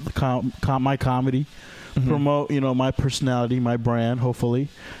promote my comedy, promote my personality, my brand, hopefully,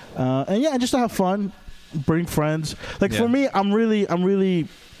 and just to have fun, bring friends. Like for me, I'm really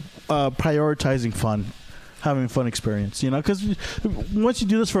prioritizing fun, having a fun experience. Because once you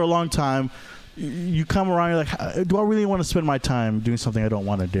do this for a long time. You come around, you're like, do I really want to spend my time doing something I don't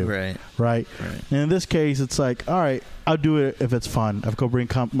want to do? Right. And in this case, it's like, all right, I'll do it if it's fun. I'll go bring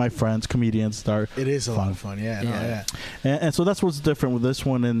my friends, comedians. It is a lot of fun, yeah. And so that's what's different with this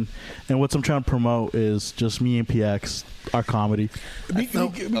one. And what I'm trying to promote is just me and PX, our comedy. With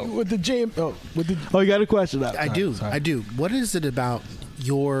the you got a question? I do. What is it about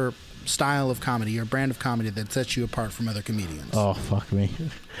your style of comedy, your brand of comedy, that sets you apart from other comedians? Oh, fuck me.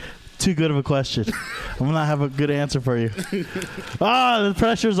 too good of a question. I'm going to have a good answer for you. The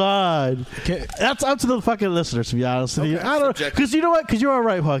pressure's on. That's up to the fucking listeners, to be honest with you. I don't know. Because you know what? Because you're all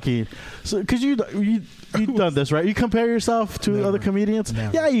right, Joaquin. Because you've done this, right? You compare yourself to other comedians?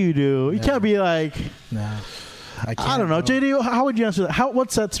 Never. Yeah, you do. You can't be like... No. I don't know. JD, how would you answer that?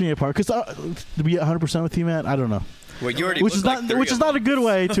 What sets me apart? Because to be 100% with you, man, I don't know. Well, you already which is not a good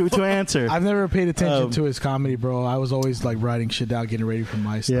way to answer. I've never paid attention to his comedy, bro. I was always like writing shit down, getting ready for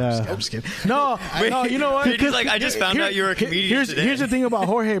my stuff. Yeah. I'm just kidding. No, you know what? He's like, I just found out you were a comedian today. Here's the thing about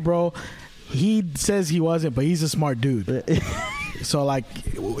Jorge, bro. He says he wasn't, but he's a smart dude. So like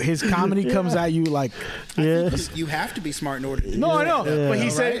his comedy comes at you like you have to be smart in order to do that. I know. Yeah. But he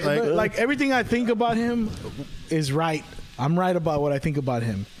said right? like everything I think about him is right. I'm right about what I think about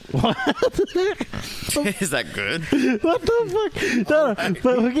him. Is that good? What the fuck? No,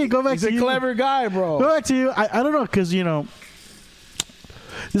 but okay, go back He's to a you. clever guy, bro. Go back to you. I don't know, because, you know,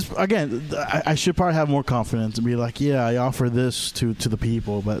 this again, I should probably have more confidence and be like, yeah, I offer this to the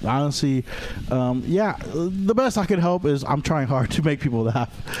people. But honestly, the best I can help is I'm trying hard to make people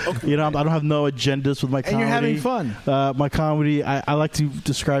laugh. Okay. You know, I don't have no agendas with my comedy. And you're having fun. My comedy, I like to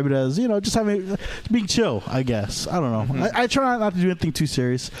describe it as, you know, just being chill, I guess. I don't know. Mm-hmm. I try not to do anything too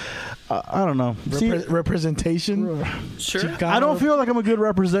serious. I don't know. Representation? Sure. Chicano? I don't feel like I'm a good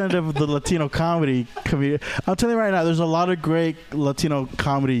representative of the Latino comedy community. I'll tell you right now, there's a lot of great Latino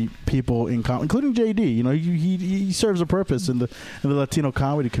comedy people including JD. You know, he serves a purpose in the Latino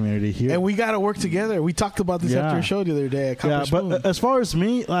comedy community here. And we got to work together. We talked about this after a show the other day. But as far as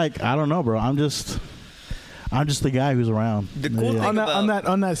me, like, I don't know, bro. I'm just the guy who's around. The cool thing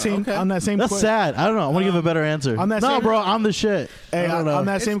on that same That's sad. I don't know. I want to give a better answer. Bro, I'm the shit. Hey, I don't know. on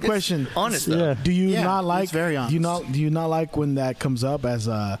that same question, honest though. Yeah. do you not like? Very honest. Do you not like when that comes up as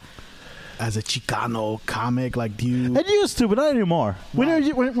a Chicano comic? Like, do you? It used to, but not anymore. When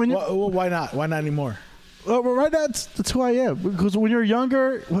Why not? Why not anymore? Right now, that's who I am. Because when you're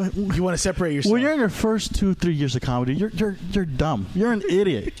younger, You want to separate yourself. when you're in your first 2-3 years of comedy, you're dumb. You're an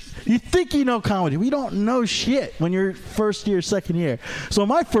idiot. You think you know comedy. We don't know shit when you're first year, second year. So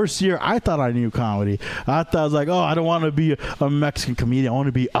my first year, I thought I knew comedy. I thought I was like, oh, I don't want to be a Mexican comedian. I want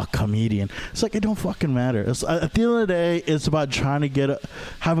to be a comedian. It's like, it don't fucking matter. At the end of the day, it's about trying to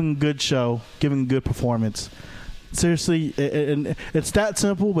having a good show, giving a good performance. Seriously, and it's that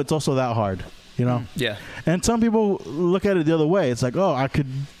simple, but it's also that hard. You know? Yeah. And some people look at it the other way. It's like, oh,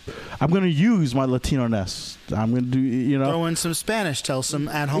 I'm going to use my Latino-ness. I'm going to do, you know. Throw in some Spanish, tell some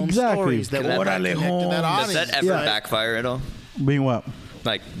at-home Exactly. stories that will connect to that audience. Does that ever backfire at all? Being what?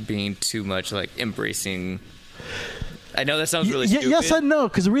 Like being too much, like embracing. I know that sounds really stupid. Yes and no,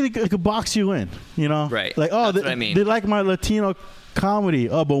 because it could box you in, you know? Right. Like, oh, That's what I mean. They like my Latino comedy.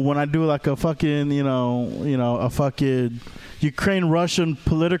 Oh, but when I do like a fucking, a fucking Ukraine Russian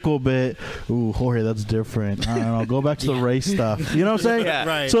political bit, ooh, Jorge, that's different. I don't know. Go back to the race stuff. You know what I'm saying? Yeah.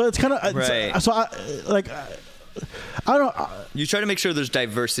 Right. So it's kind of Right. So I don't. You try to make sure there's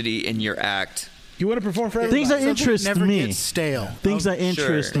diversity in your act. You want to perform for everybody. Things that interest never me. Get stale. Things that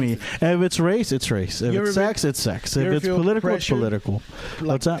interest me. And if it's race, it's race. If it's sex, it's sex. If it's political, it's political.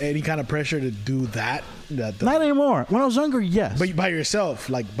 What's that? Any kind of pressure to do that? Not anymore. When I was younger, yes. But by yourself,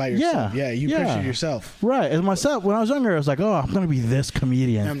 like by yourself. Yeah, you pressured yourself. Right. As myself, when I was younger, I was like, oh, I'm going to be this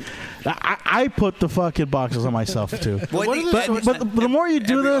comedian. I put the fucking boxes on myself, too. But the more you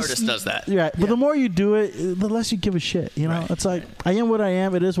do every this. Artist does that. Yeah, but the more you do it, the less you give a shit. You know, Right. It's like, I am what I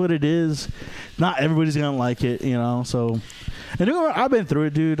am. It is what it is. Not everybody's going to like it, you know, so. And I've been through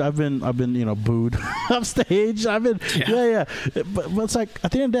it, dude. I've been booed off stage. But it's like,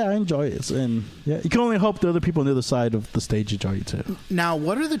 at the end of the day, I enjoy it. And you can only hope the other people on the other side of the stage enjoy it too. Now,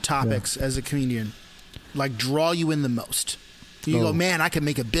 what are the topics as a comedian like draw you in the most? You go, man, I can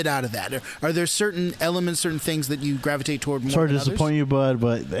make a bit out of that. Are there certain elements, certain things that you gravitate toward more? Sorry to than disappoint you, bud,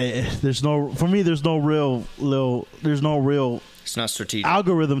 but there's no real. It's not strategic.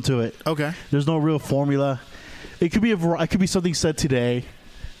 Algorithm to it. Okay. There's no real formula. It could be something said today.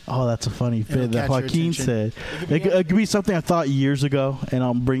 Oh, that's a funny bit that Joaquin said. It could be something I thought years ago, and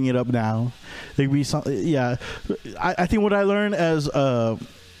I'm bringing it up now. It could be something. Yeah, I think what I learned as a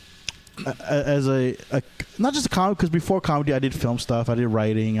not just a comic, because before comedy I did film stuff, I did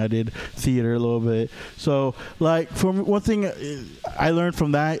writing, I did theater a little bit. So like, for one thing I learned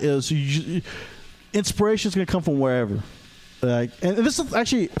from that is inspiration is going to come from wherever. Like, and this is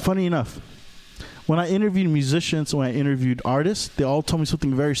actually funny enough. When I interviewed musicians, when I interviewed artists, they all told me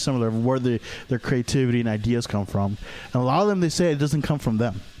something very similar of where their creativity and ideas come from. And a lot of them, they say it doesn't come from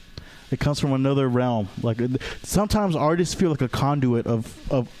them. It comes from another realm. Like, sometimes artists feel like a conduit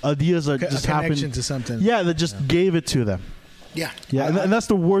of ideas that just happen. Connection to something. Yeah, that just gave it to them. Yeah. Yeah, and that's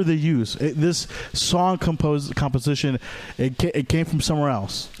the word they use. This song composition, it came from somewhere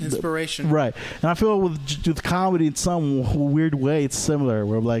else. Inspiration. Right. And I feel with comedy in some weird way, it's similar.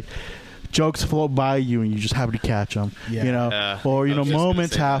 Where like jokes float by you and you just happen to catch them. Yeah. You know, or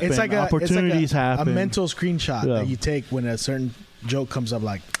moments happen. It's like opportunities happen. A mental screenshot that you take when a certain joke comes up.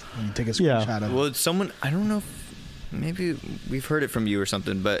 Like you take a screenshot of. Well, someone, I don't know if maybe we've heard it from you or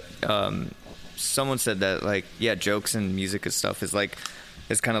something, but someone said that like jokes and music and stuff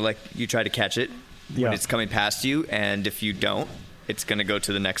is kind of like you try to catch it when it's coming past you, and if you don't, it's going to go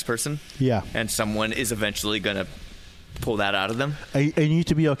to the next person. Yeah. And someone is eventually going to pull that out of them. And you need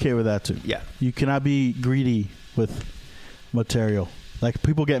to be okay with that too. Yeah. You cannot be greedy with material. Like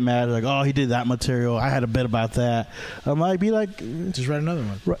people get mad, like, oh, he did that material. I had a bit about that. I might be like, just write another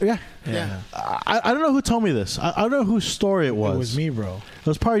one. Right, yeah. I don't know who told me this. I don't know whose story it was. It was me, bro. It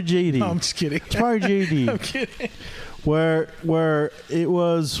was probably JD. No, I'm just kidding. It's probably JD. I'm kidding. Where it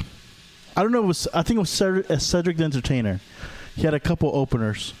was, I don't know. I think it was Cedric the Entertainer. He had a couple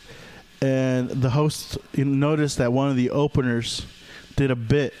openers, and the host noticed that one of the openers did a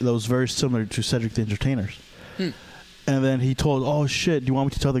bit that was very similar to Cedric the Entertainer's. And then he told, oh, shit, do you want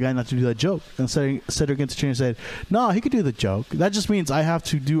me to tell the guy not to do that joke? And Cedric Entertainer said, no, he could do the joke. That just means I have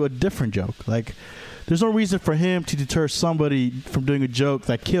to do a different joke. Like, there's no reason for him to deter somebody from doing a joke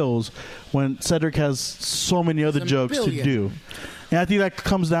that kills when Cedric has so many other jokes to do. And I think that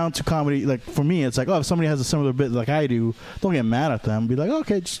comes down to comedy. Like, for me, it's like, oh, if somebody has a similar bit like I do, don't get mad at them. Be like,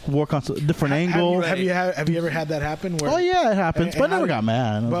 okay, just work on a different angle. Have you ever had that happen? Where, oh, yeah, it happens. But I never got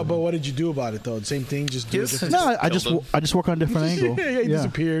mad. But what did you do about it, though? The same thing? Just do it? No, I just work on a different angle. He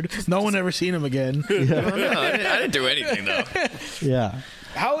disappeared. No one ever seen him again. No, I didn't do anything, though. Yeah.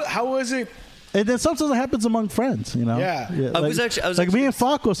 How was it? And then sometimes it happens among friends, you know? Yeah. I was actually me and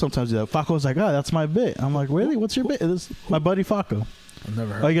Faco sometimes do that. Faco's like, oh, that's my bit. I'm like, really? What's your bit? It's my buddy Faco. I've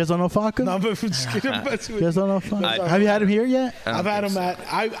never heard. Oh, you guys don't know Faco? No, but just kidding. You guys don't know Faco? Have you had him here yet? I've had him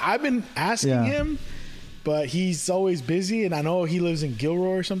I've been asking him, but he's always busy, and I know he lives in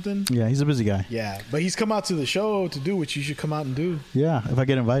Gilroy or something. Yeah, he's a busy guy. Yeah, but he's come out to the show to do what you should come out and do. Yeah, if I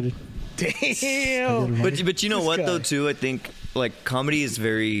get invited. Damn. But you know what, though, too? I think, like, comedy is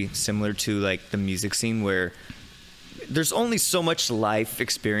very similar to, like, the music scene where there's only so much life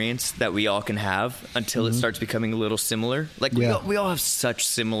experience that we all can have until it starts becoming a little similar. Like, we all have such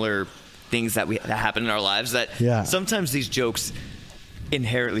similar things that happen in our lives that sometimes these jokes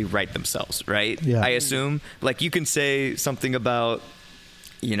inherently write themselves, right? Yeah. I assume. Like, you can say something about,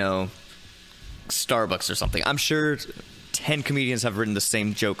 Starbucks or something. I'm sure 10 comedians have written the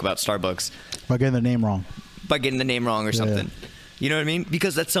same joke about Starbucks. By getting the name wrong. Or something. Yeah. You know what I mean?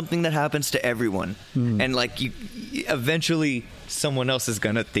 Because that's something that happens to everyone. And, like, you eventually someone else is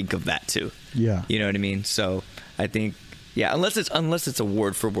going to think of that, too. Yeah. You know what I mean? So, I think, unless it's a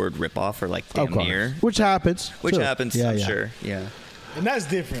word-for-word ripoff or, like, damn near. Which happens. I'm sure. Yeah. And that's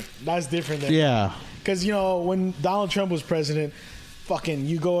different. That's different than... Yeah. Because, when Donald Trump was president, fucking,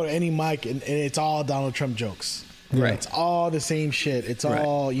 you go to any mic and it's all Donald Trump jokes. Right. It's all the same shit. It's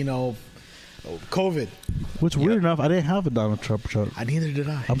all, COVID. Which, weird enough, I didn't have a Donald Trump joke. Neither did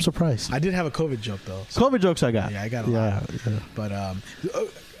I. I'm surprised. I did have a COVID joke, though. COVID jokes I got. Yeah, I got a lot. Yeah. But I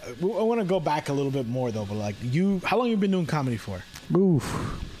want to go back a little bit more, though. But, like, how long have you been doing comedy for? Oof.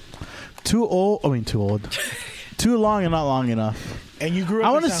 Too old. Too long and not long enough. And you grew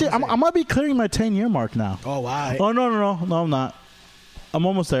up in San Jose. I might be clearing my 10-year mark now. Oh, wow. Oh, no, I'm not. I'm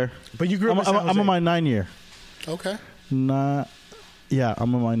almost there. But you grew up in San Jose. I'm on my 9 year. Okay. Yeah,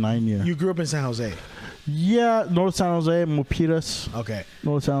 I'm on my 9 year. You grew up in San Jose? Yeah, North San Jose, Milpitas. Okay.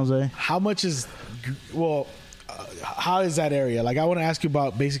 North San Jose. How much is, how is that area? Like, I want to ask you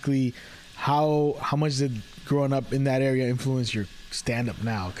about basically how much did growing up in that area influence your stand-up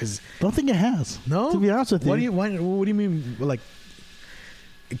now? Because don't think it has. No? To be honest with you. What do you mean, like,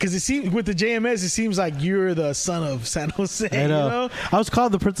 because it seems with the JMS, it seems like you're the son of San Jose. I know. I was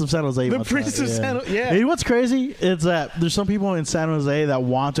called the Prince of San Jose. The Prince of San Jose. Yeah. And what's crazy is that there's some people in San Jose that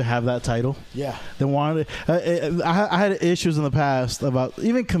want to have that title. Yeah. They wanted. I had issues in the past about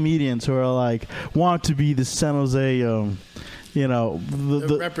even comedians who are like want to be the San Jose.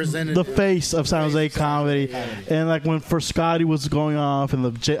 The representative, the face of San Jose comedy. And like when for Scotty was going off and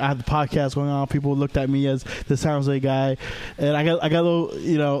I had the podcast going on, people looked at me as the San Jose guy, and I got a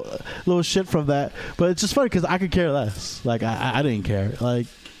little shit from that. But it's just funny because I could care less. Like I didn't care. Like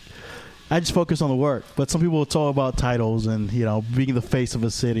I just focused on the work. But some people talk about titles and being the face of a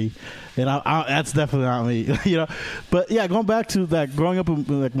city, and that's definitely not me. But yeah, going back to that, growing up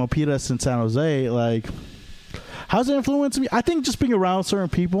in like Milpitas in San Jose, like. How's it influenced me? I think just being around certain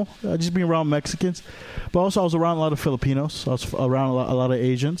people, just being around Mexicans, but also I was around a lot of Filipinos. I was around a lot of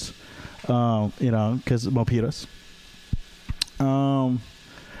Asians, because Mopitas.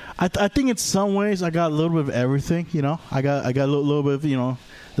 I think in some ways I got a little bit of everything. I got a little bit of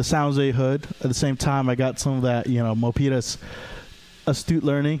the San Jose hood. At the same time, I got some of that Mopitas astute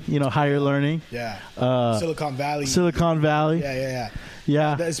learning, higher learning. Yeah. Silicon Valley.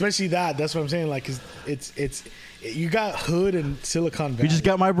 Yeah. Especially that. That's what I'm saying. Like, 'cause it's you got hood and Silicon Valley. You just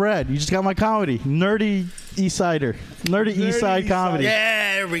got my bread. You just got my comedy. Nerdy East Sider. Nerdy East Side comedy.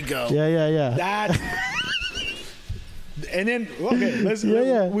 Yeah, there we go. Yeah. That. And then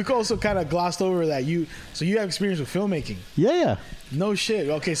we also kind of glossed over that you have experience with filmmaking. Yeah. No shit.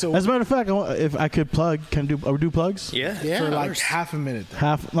 Okay, so as a matter of fact, if I could plug, do plugs? Yeah. For like half a minute.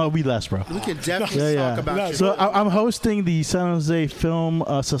 No, it'll be less, bro. We can definitely talk about you. So I'm hosting the San Jose Film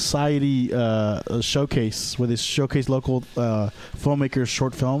Society showcase, where they showcase local filmmakers'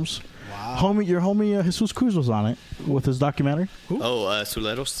 short films. Wow. Your homie Jesus Cruz was on it with his documentary. Who? Oh,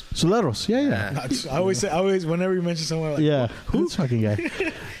 Suleros. Suleros, yeah. I always whenever you mention someone, like, yeah, who this fucking guy?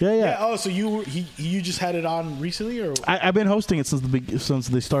 Yeah. Oh, so you just had it on recently, or I've been hosting it since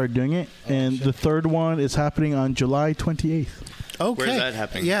they started doing it, and the third one is happening on July 28th. Okay, where's that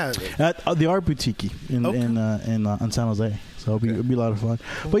happening? Yeah, at the Art Boutique in San Jose. So it'll be a lot of fun.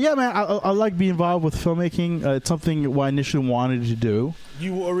 But yeah, man, I like being involved with filmmaking. It's something I initially wanted to do. I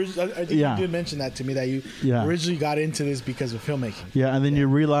think you did mention that to me, that you originally got into this because of filmmaking. Yeah, and then you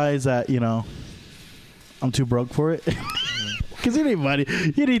realize that I'm too broke for it. Because you need money,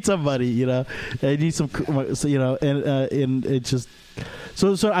 you need somebody, and you need some, and it just.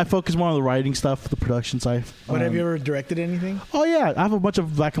 So I focus more on the writing stuff, the production side. But have you ever directed anything? Oh yeah, I have a bunch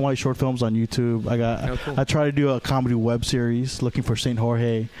of black and white short films on YouTube. I try to do a comedy web series, Looking for Saint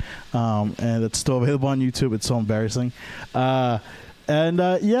Jorge, and it's still available on YouTube. It's so embarrassing, I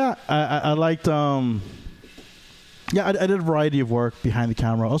liked. I did a variety of work behind the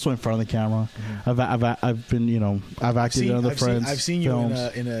camera, also in front of the camera. Mm-hmm. I've been I've acted in other friends. I've seen films. you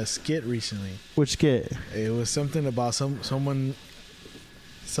in a skit recently. Which skit? It was something about someone.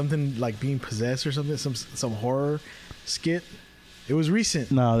 Something like being possessed or something, some horror skit. It was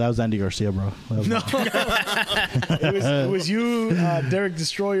recent. No, that was Andy Garcia, bro. No, it was you, Derek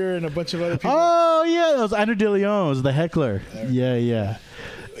Destroyer, and a bunch of other people. Oh yeah, that was Andrew DeLeon, was the heckler. Yeah.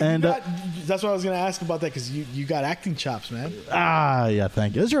 And that's what I was going to ask about that, because you got acting chops, man. Yeah,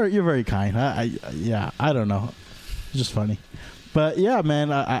 thank you. You're very kind. I don't know, it's just funny. But yeah,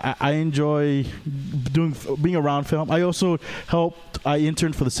 man, I enjoy being around film. I also I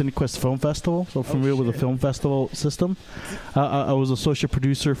interned for the CineQuest Film Festival, so I'm familiar with the film festival system. I was associate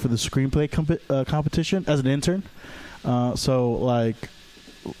producer for the screenplay competition as an intern. And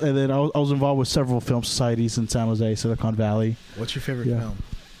then I was involved with several film societies in San Jose, Silicon Valley. What's your favorite film?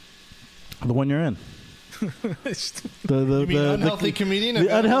 The one you're in. The Unhealthy Comedian?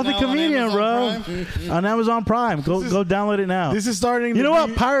 The Unhealthy Comedian, bro. On Amazon Prime. Go download it now. This is starting. You know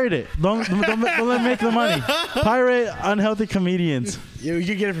what? Pirate it. Don't let me make the money. Pirate Unhealthy Comedians. You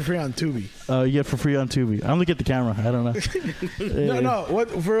can get it for free on Tubi. You get it for free on Tubi. I only get the camera. I don't know. No. What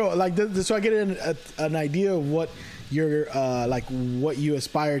for real? Like, so I get an idea of what your what you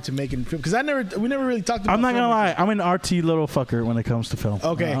aspire to make in film, because we never really talked about. I'm not gonna lie, I'm an artsy little fucker when it comes to film.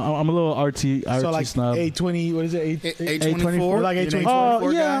 Okay, I'm a little artsy so like snob. A20, what is it? A24, like A24. Oh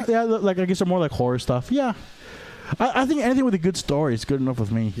yeah, like I guess they're more like horror stuff. Yeah, I think anything with a good story is good enough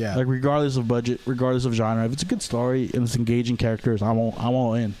with me. Yeah, like regardless of budget, regardless of genre, if it's a good story and it's engaging characters, I'm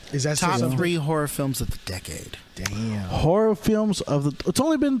all in. Is that top 3 horror films of the decade? Damn, horror films of the. It's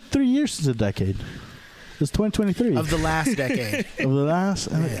only been 3 years since a decade. It's 2023. Of the last decade. Of the last...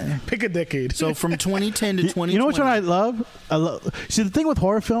 Pick a decade. So from 2010 to 2020. You know which one I love? See, the thing with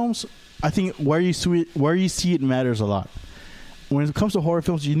horror films, I think where you see it matters a lot. When it comes to horror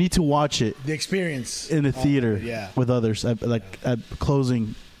films, you need to watch it. The experience. In the theater with others. At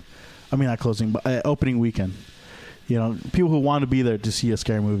closing... I mean, not closing, but opening weekend. People who want to be there to see a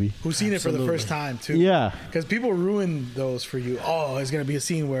scary movie. Who've seen it for the first time, too. Yeah. Because people ruin those for you. Oh, there's going to be a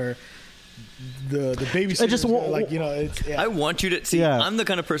scene where... The babysitter, I want you to see. Yeah. I'm the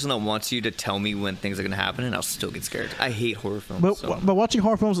kind of person that wants you to tell me when things are going to happen, and I'll still get scared. I hate horror films. But watching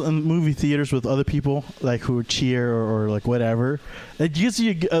horror films in movie theaters with other people, like who cheer or like whatever, it gives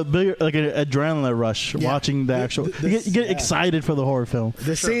you a bigger, like an adrenaline rush watching the actual. You get excited for the horror film.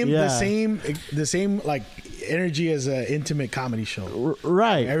 The same like energy as an intimate comedy show.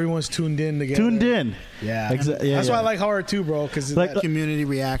 Right. Everyone's tuned in together. Yeah. That's why I like horror too, bro. Because like community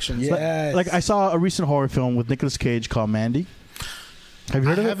reactions. Yeah. Like I saw a recent horror film with Nicolas Cage called Mandy. Have you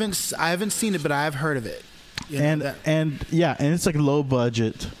heard of it? I haven't seen it, but I have heard of it. and it's like low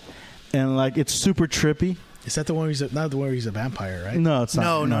budget, and like it's super trippy. Is that the one not the one where he's a vampire, right? No, it's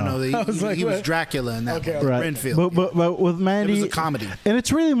not. No. He was Dracula in that. Okay, right. Renfield. But with Mandy, it was a comedy, and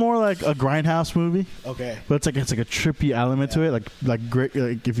it's really more like a grindhouse movie. Okay, but it's like a trippy element to it, like great.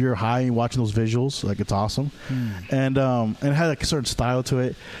 Like if you're high and watching those visuals, like it's awesome, and it had like a certain style to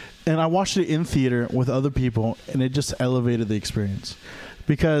it. And I watched it in theater with other people, and it just elevated the experience.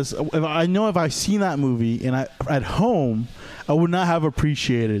 Because if I seen that movie and at home, I would not have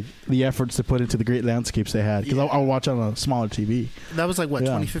appreciated the efforts they put into the great landscapes they had. Because I would watch it on a smaller TV. That was like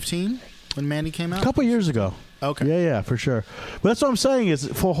 2015 when Mandy came out. A couple years ago. Okay. Yeah, for sure. But that's what I'm saying is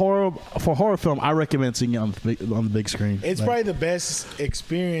for horror film, I recommend seeing it on the big screen. It's probably the best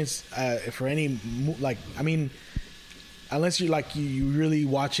experience for any unless you're like you really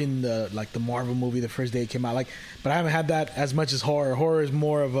watching the Marvel movie the first day it came out, but I haven't had that as much as horror. Horror is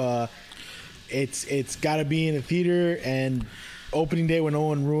more of a it's got to be in the theater and opening day when no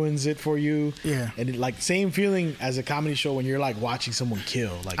one ruins it for you. Yeah, and same feeling as a comedy show when you're like watching someone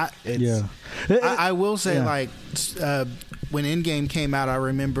kill. I will say when Endgame came out, I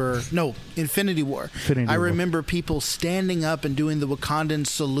remember Infinity War. I remember people standing up and doing the Wakandan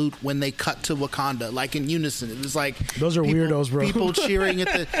salute when they cut to Wakanda, like in unison. It was like those are weirdos, bro. People cheering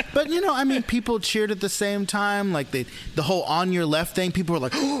but people cheered at the same time. Like the whole on your left thing. People were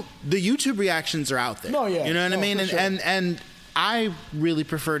like, oh, the YouTube reactions are out there. No, yeah, you know what I mean? Sure. And I really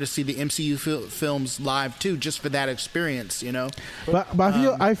prefer to see the MCU films live too, just for that experience, you know. But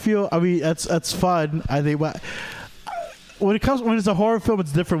I feel that's fun. I think when it's a horror film,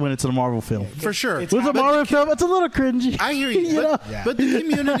 it's different when it's a Marvel film. For sure. When it's a Marvel film, it's a little cringy. I hear you, but the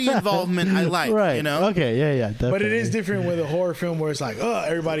community involvement I like, right? You know. Okay, yeah, definitely. But it is different with a horror film where it's like,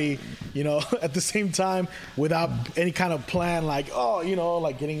 everybody, at the same time without any kind of plan,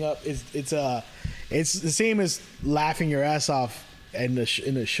 getting up. It's the same as laughing your ass off in the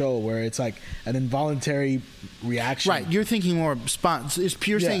show where it's like an involuntary reaction. Right, you're thinking more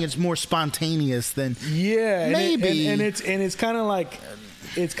you're saying it's more spontaneous than maybe, and it's kind of like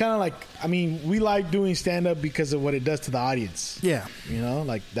we like doing stand up because of what it does to the audience. Yeah,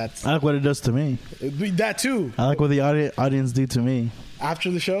 that's. I like what it does to me. That too. I like what the audience do to me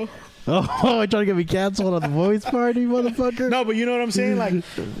after the show. Oh, you're trying to get me canceled on the voice party, motherfucker? No, but you know what I'm saying?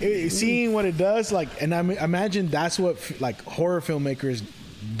 Seeing what it does, and I imagine that's what horror filmmakers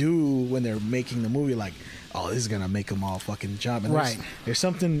do when they're making the movie. This is gonna make them all fucking jump. And there's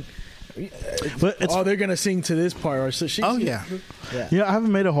something. But they're gonna sing to this part, or so she. Oh yeah. I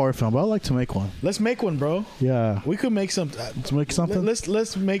haven't made a horror film, but I'd like to make one. Let's make one, bro. Yeah, we could make some. Let's make something. Let's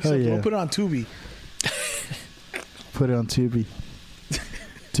make something. We'll put it on Tubi. Put it on Tubi.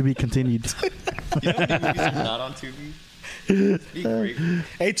 To be continued. Not on Tubi.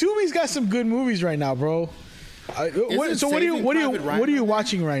 Hey, Tubi's got some good movies right now, bro. What are you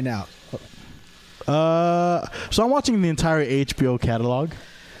watching right now? So I'm watching the entire HBO catalog.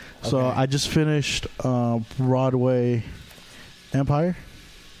 So I just finished Broadway Empire.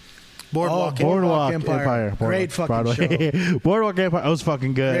 Boardwalk Empire. Great fucking show. Boardwalk Empire. That was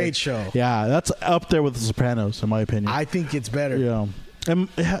fucking good. Great show. Yeah, that's up there with The Sopranos, in my opinion. I think it's better. Yeah. For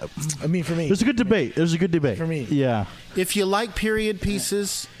me. There's a good debate. For me. Yeah. If you like period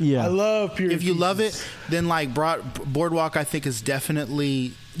pieces, I love period if you pieces. love it, then Boardwalk, I think, is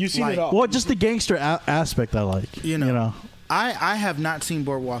definitely. You've seen it all. Well, just the gangster aspect I like. You know. I have not seen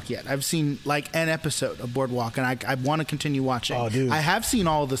Boardwalk yet. I've seen an episode of Boardwalk, and I want to continue watching. Oh, dude. I have seen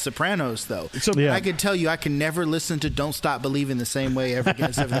all of The Sopranos, though. So I can tell you I can never listen to Don't Stop Believing the same way ever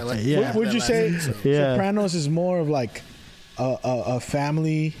again. Would you say Sopranos is more of a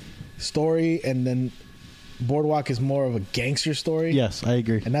family story, and then Boardwalk is more of a gangster story? Yes, I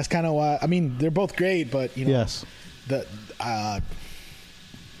agree. And that's kind of why. I mean, they're both great, but yes,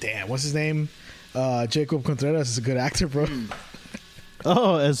 what's his name? Jacob Contreras is a good actor, bro.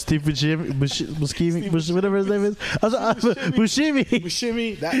 Oh, as Steve Buscemi, whatever his name is.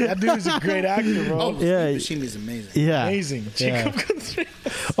 Buscemi. That dude is a great actor, bro. Oh, yeah. Buscemi's amazing. Yeah. Amazing. Jacob Contreras.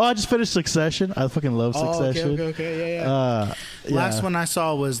 Oh, I just finished Succession. I fucking love Succession. Okay. Yeah. Last one I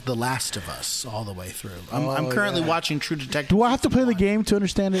saw was The Last of Us all the way through. I'm currently watching True Detective. Do I have to play the game to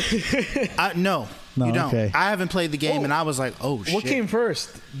understand it? No, you don't. Okay. I haven't played the game, and I was like, oh, shit. What came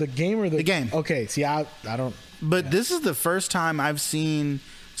first? The game or the game? Okay, see, I don't... But this is the first time I've seen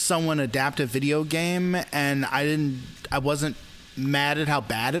someone adapt a video game, and I wasn't mad at how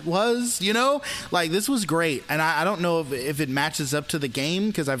bad it was, this was great. And I don't know if it matches up to the game,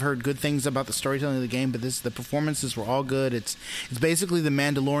 because I've heard good things about the storytelling of the game, but the performances were all good. It's basically The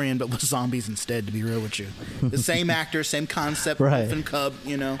Mandalorian, but with zombies instead, to be real with you. The same actor, same concept, right. Wolf and Cub,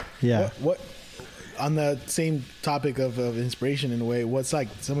 Yeah. What on the same topic of inspiration in a way, what's like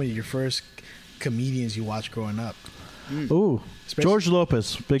some of your first comedians you watched growing up? Ooh, George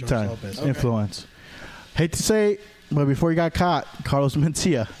Lopez, big time influence. Hate to say, but before he got caught, Carlos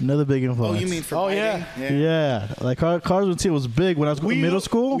Mencia, another big influence. Oh, you mean for yeah. Like Carlos Mencia was big when I was in middle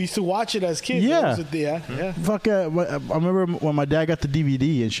school. We used to watch it as kids. Yeah. Yeah. Fuck, I remember when my dad got the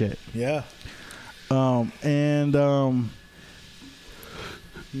DVD and shit. Yeah.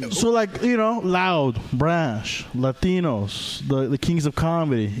 So like, you know, Loud, Brash, Latinos, the Kings of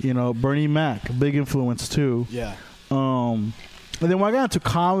Comedy, you know, Bernie Mac, big influence too. Yeah. And then when I got into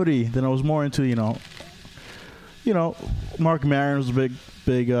comedy, then I was more into, you know, Mark Maron was a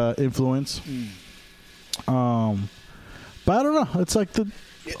big influence. But I don't know. It's like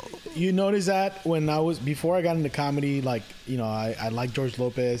you notice that before I got into comedy, like, you know, I like George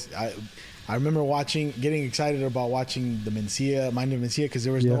Lopez. I remember getting excited about watching the Mind of Mencia, because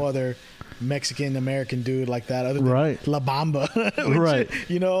there was no other Mexican American dude like that other than La Bamba, which,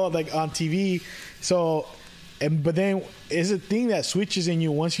 you know, like on TV. So, but then it's a thing that switches in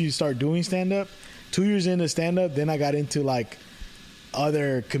you once you start doing stand up. 2 years into stand up, then I got into like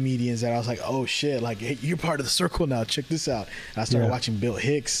other comedians that I was like, oh shit, like, hey, you're part of the circle now. Check this out. And I started watching Bill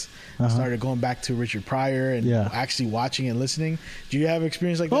Hicks. I started going back to Richard Pryor and actually watching and listening. Do you have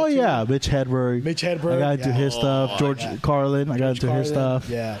experience like that? Oh, too? yeah. Mitch Hedberg. I got into his stuff. George Carlin. I got into his stuff.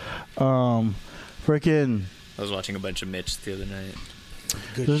 Yeah. Freaking. I was watching a bunch of Mitch the other night.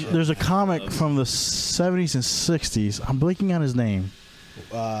 There's a comic from the 70s and 60s. I'm blanking on his name.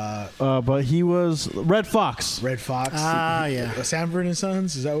 But he was Red Fox. Yeah. Sanford and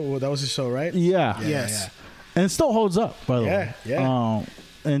Sons. That was his show, right? Yeah. Yes. And it still holds up, by the way. Yeah.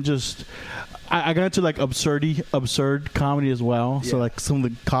 And just, I got into like absurd comedy as well. So like some of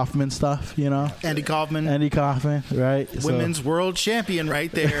the Kaufman stuff, you know. Andy Kaufman, right? Women's world champion,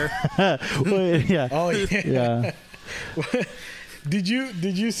 right there. Yeah. Oh yeah. Yeah. Did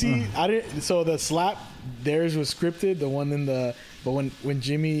you see? I didn't. So the slap theirs was scripted. The one in the. But when when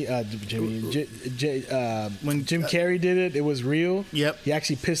Jim Carrey did it, it was real. Yep. He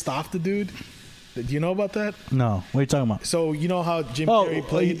actually pissed off the dude. Do you know about that? No. What are you talking about? So you know how Jim Carrey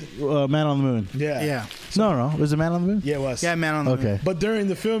played Man on the Moon. Yeah. No. Was it Man on the Moon? Yeah, it was. Yeah, Man on the Moon. Okay. But during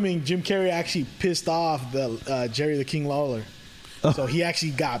the filming, Jim Carrey actually pissed off the Jerry the King Lawler. So he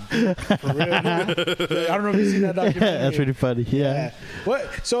actually got beat for real. I don't know if you've seen that documentary. Yeah, that's pretty funny. Yeah.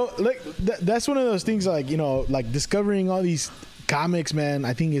 What? So like that's one of those things, like, you know, like discovering all these comics, man,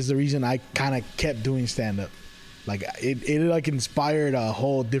 I think is the reason I kind of kept doing stand up. Like it like inspired a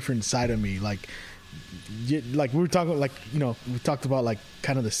whole different side of me. Like we were talking, like, you know, we talked about like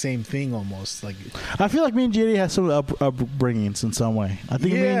kind of the same thing almost. Like I feel like me and JD had some upbringings in some way. I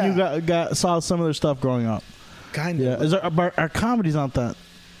think me and you saw some of their stuff growing up. Kind of. Yeah. Our comedy's not that.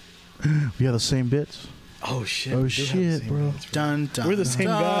 We have the same bits. Oh shit! Oh shit, bro! Dun, dun, We're the same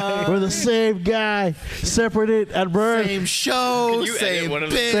guy. We're the same guy. Separated at birth. Same show. Same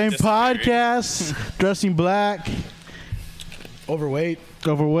bit. Same podcast. Dressing black. Overweight.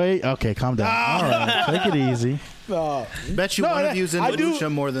 Okay, calm down. All right, take it easy. Bet you one of you's in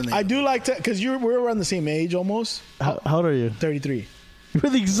Lucha more than the other. I do like to, because we're around the same age almost. How old are you? 33.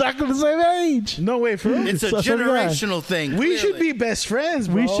 We're exactly the same age. No way, for real. It's a generational thing. We should be best friends,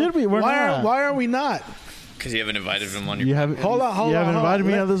 bro. We should be. We're not. Why are we not? Because you haven't invited him on your. You haven't. Hold on. You haven't invited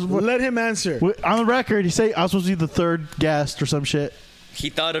me on this. Let him answer. On the record, you say I was supposed to be the third guest or some shit. He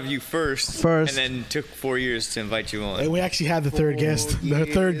thought of you first, and then took 4 years to invite you on. And we actually had the third guest. The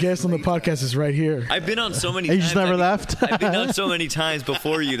third guest on the podcast is right here. I've been on so many times. You just never left? I've been on so many times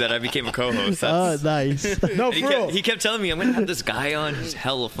before you that I became a co-host. Oh, nice. No, for real. He kept telling me, I'm going to have this guy on. He's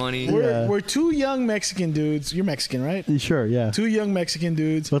hella funny. We're two young Mexican dudes. You're Mexican, right? Sure, yeah. Two young Mexican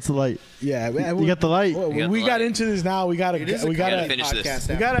dudes. What's the light? Yeah. You got the light. We got into this now. We got to finish this.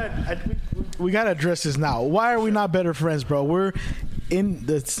 We got to address this now. Why are we not better friends, bro? We're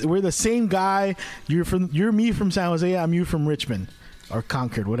the same guy. You're me from San Jose. I'm you from Richmond or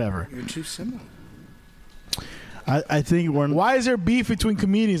Concord, whatever. You're too similar. I think why is there beef between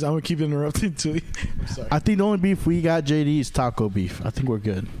comedians? I'm gonna keep interrupting to you. I'm sorry. I think the only beef we got, JD, is taco beef. I think we're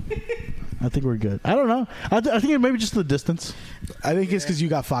good. I don't know. I think it may be just the distance. I think it's because you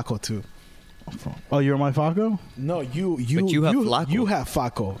got Faco too. Oh, you're my Faco? No, you have Flacco. You have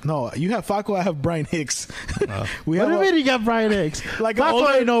Faco. No, you have Faco. I have Brian Hicks. What do you mean you got Brian Hicks? Like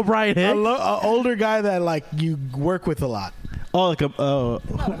Faco ain't no Brian Hicks. An older guy that like you work with a lot. Oh, like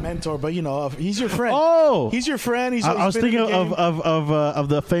not a mentor, but you know, he's your friend. Oh, he's your friend. I was thinking of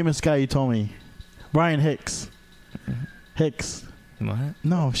the famous guy you told me, Brian Hicks. What?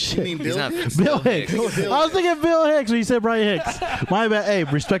 No, shit. You mean He's not Bill Hicks. Bill I was thinking Bill Hicks when you said Brian Hicks. My bad. Hey,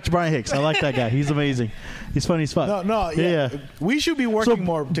 respect to Brian Hicks. I like that guy. He's amazing. He's funny as fuck. Yeah. We should be working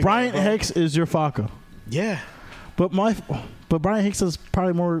more together. Brian Hicks is your Falco. Yeah. But Brian Hicks has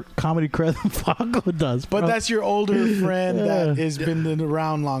probably more comedy cred than Falco does. Bro. But that's your older friend that has been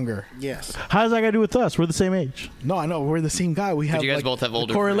around longer. Yes. How does that got to do with us? We're the same age. No, I know. We're the same guy. We have you guys both have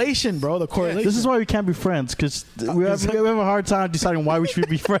older correlation, bro. The correlation. This is why we can't be friends, because we have a hard time deciding why we should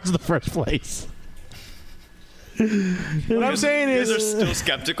be friends in the first place. What I'm saying you is, guys are still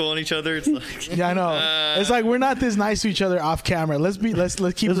skeptical on each other. It's like, yeah, I know. It's like we're not this nice to each other off camera. Let's keep it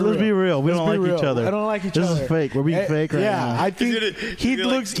real. Let's be real. We don't like each other. I don't like each other. This is fake. We're being fake right now. Yeah, I think he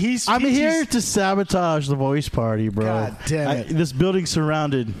looks. I'm here to sabotage the voice party, bro. God damn it! This building's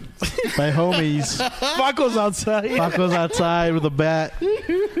surrounded by homies. Paco's outside. Paco's outside with a bat.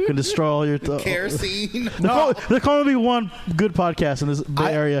 Can destroy all your Kerosene. No, there can only be one good podcast in this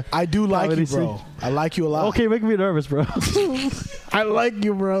Bay Area. I do like you, bro. I like you a lot. Okay, making me nervous, bro. I like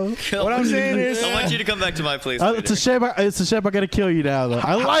you, bro. What I'm saying is, I want you to come back to my place. It's a shame. It's a shame I gotta kill you now, though.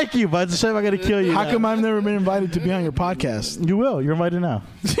 I like you, but it's a shame I gotta kill you. How come I've never been invited to be on your podcast? You will. You're invited now.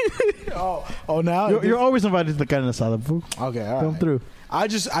 Now you're always invited to the kind of salad. Okay, all right. Come through. I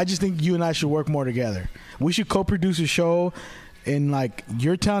just think you and I should work more together. We should co-produce a show in like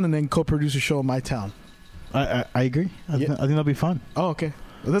your town and then co-produce a show in my town. I agree. I think that'll be fun. Oh, okay.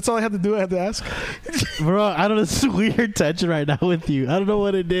 That's all I have to do. I have to ask. Bro, I don't know. It's weird tension right now with you. I don't know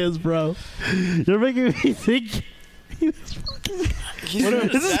what it is, bro. You're making me think. Is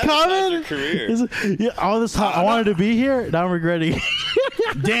this common? All this time I wanted to be here. Now I'm regretting.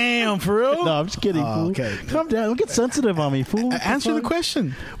 Damn, for real? No, I'm just kidding, fool. Okay. Calm down. Don't get sensitive on me, fool. Answer the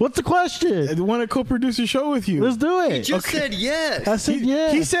question. What's the question? I want to co-produce a show with you. Let's do it. He just said yes. I said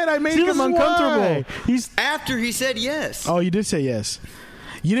yes. He said I made him uncomfortable. After he said yes. Oh, you did say yes.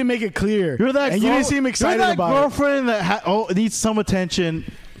 You didn't make it clear. You're that. And you didn't seem excited about it. You're that girlfriend that needs some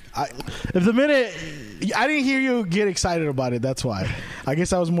attention. If the minute I didn't hear you get excited about it, that's why. I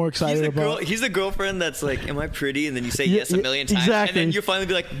guess I was more excited about. He's the girlfriend that's like, "Am I pretty?" And then you say yes a million times, exactly. and then you finally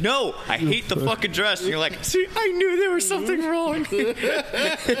be like, "No, I hate the fucking dress." And you're like, "See, I knew there was something wrong." You're like,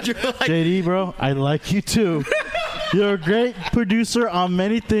 JD, bro, I like you too. You're a great producer on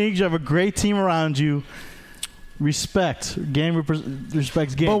many things. You have a great team around you. Respect. Game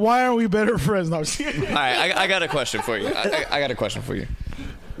respects game. But why aren't we better friends? No, I'm just kidding. all right, I got a question for you. I got a question for you.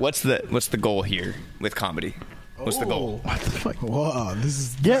 What's the goal here with comedy? What's the goal? What the fuck? Whoa, this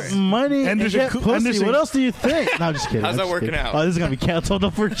is get money and get pussy. What else do you think? No, I'm just kidding. How's that working out? Oh, this is gonna be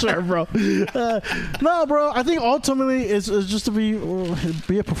canceled for sure, bro. No, bro. I think ultimately it's just to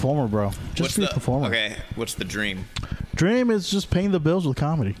be a performer, bro. Just be a performer. Okay, what's the dream? Dream is just paying the bills with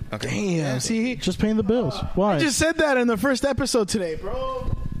comedy. Okay. Damn. See, just paying the bills. Why? I just said that in the first episode today,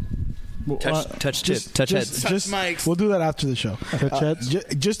 bro. Touch heads. We'll do that after the show. Touch heads.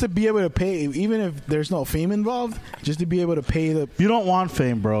 Just to be able to pay, even if there's no fame involved, just to be able to pay the. You don't want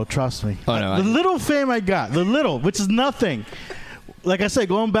fame, bro. Trust me. Oh no. The little fame I got, which is nothing. Like I said,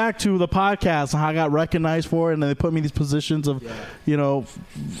 going back to the podcast and how I got recognized for it, and then they put me in these positions of,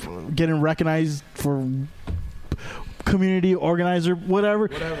 getting recognized for community organizer, whatever.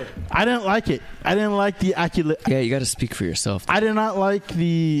 I didn't like it. I didn't like the accolades. Yeah, you got to speak for yourself. I did not like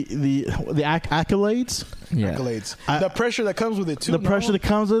the accolades. Yeah. Accolades. The pressure that comes with it too. The pressure that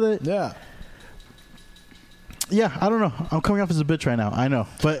comes with it. Yeah. Yeah, I don't know. I'm coming off as a bitch right now. I know,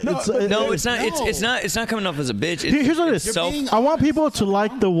 but it's not. It's not coming off as a bitch. Here's what it is. I want people to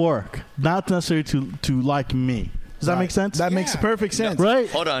like the work, not necessarily to like me. Does that make sense? That makes perfect sense. No, right?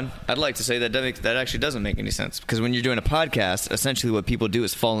 Hold on. I'd like to say that actually doesn't make any sense. Because when you're doing a podcast, essentially what people do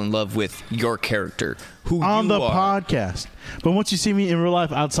is fall in love with your character, who on you the are. podcast. But once you see me in real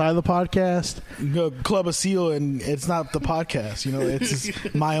life outside the podcast, Club a Seal, and it's not the podcast.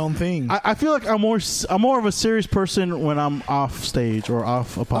 It's my own thing. I feel like I'm more of a serious person when I'm off stage or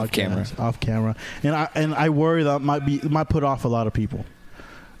off a podcast, off camera, and I worry that it might put off a lot of people.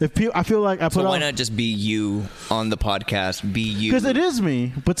 I feel like So why not just be you on the podcast? Be you, because it is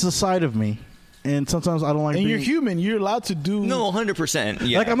me, but it's a side of me, and sometimes I don't like. And you're human. You're allowed to do. No, 100%.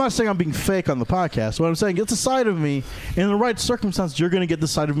 Yeah. Like, I'm not saying I'm being fake on the podcast. What I'm saying, it's a side of me. In the right circumstance, you're going to get the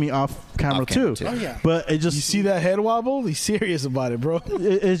side of me off camera too. Oh yeah. But it just, You see that head wobble? He's serious about it, bro.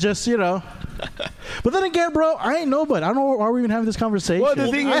 it's just, But then again, bro, I ain't nobody. I don't know why we're even having this conversation. Well, the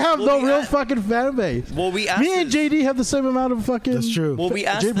thing I is- have no real fucking fan base. Well, we asked Me and JD have the same amount of fucking. That's true. Well, we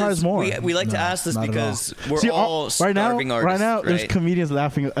asked JD this. has more. We like to ask this not at because all. we're See, all starving artists. Right now, there's right? comedians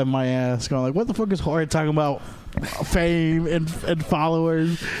laughing at my ass, going like, "What the fuck is Jorge talking about? Fame and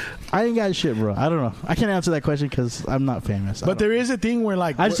followers." I ain't got shit, bro. I don't know. I can't answer that question because I'm not famous. But there is a thing where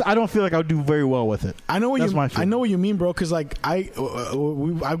like I don't feel like I'll do very well with it. I know what I know what you mean, bro. Because like I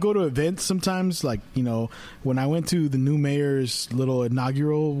go to events sometimes. Like when I went to the new mayor's little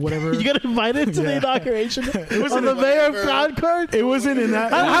inaugural whatever. You got invited to the inauguration on the mayor crowd card. It wasn't in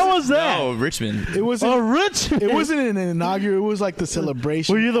that. How was that? Oh, Richmond. It wasn't. Oh, Richmond. It wasn't an inaugural. It was like the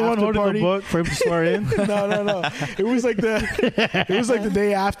celebration. Were you the one holding party. the book for him to swear in? No. It was like the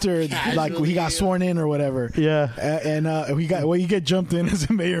day after, like he got sworn in or whatever. Yeah. And you get jumped in as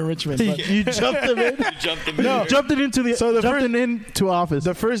a mayor in Richmond. But You jumped him in. Jumped into office.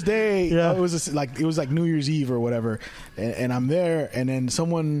 The first day, it was like New Year's Eve or whatever, and I'm there, and then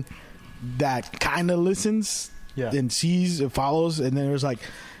someone that kind of listens and sees and follows, and then it was like,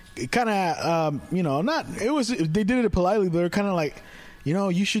 it kind of they did it politely, but they're kind of like,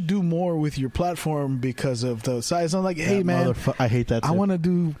 you should do more with your platform because of the size. I'm like, hey man, I hate that too. I want to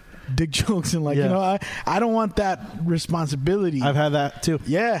do dick jokes and I don't want that responsibility. I've had that too.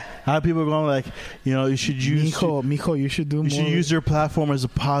 Yeah, I have people going like, you should use Mijo, you should do more. You should use your platform as a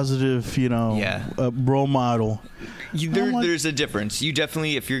positive, role model. There's a difference. You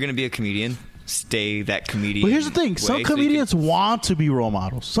definitely, if you're going to be a comedian, stay that comedian. But here's the thing: some comedians want to be role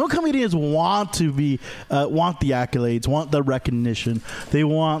models. Some comedians want to be want the accolades, want the recognition. They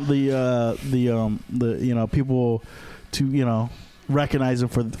want the people to recognize them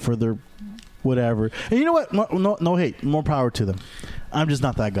for their whatever. And you know what? No hate, more power to them. I'm just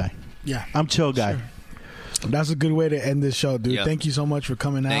not that guy. Yeah, I'm chill guy. Sure. That's a good way to end this show, dude. Yep. Thank you so much for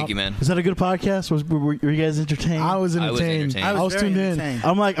coming out. Thank you, man. Is that a good podcast? Were you guys entertained? I was entertained. I was tuned in.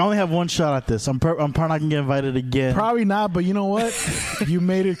 I'm like, I only have one shot at this. I'm probably not gonna get invited again. Probably not, but you know what? You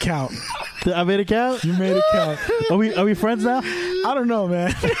made it count. I made it count? You made it count. Are we friends now? I don't know,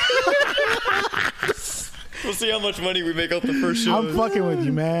 man. We'll see how much money we make off the first show. I'm fucking with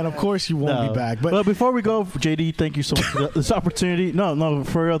you, man. Of course you won't be back. But before we go, JD, thank you so much for this opportunity. No,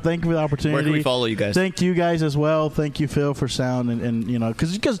 for real, thank you for the opportunity. Where can we follow you guys? Thank you guys as well. Thank you, Phil, for sound and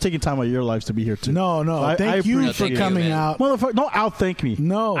because you guys are taking time out of your lives to be here too. No. So thank you for coming out. Motherfucker, don't out-thank me.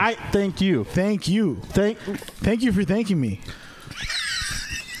 No. I thank you. Thank you. Thank you for thanking me.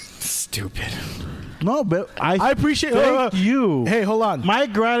 Stupid. No, but I appreciate thank you. Hey, hold on. My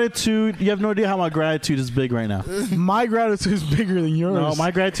gratitude, you have no idea how my gratitude is big right now. My gratitude is bigger than yours. No, my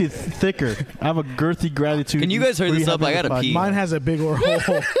gratitude is thicker. I have a girthy gratitude. Can you guys hurry this up? I gotta pee. Mine has a bigger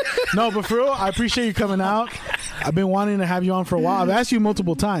hole. No, but for real, I appreciate you coming out. I've been wanting to have you on for a while. I've asked you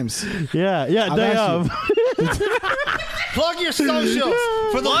multiple times. Yeah, day of. Plug your socials.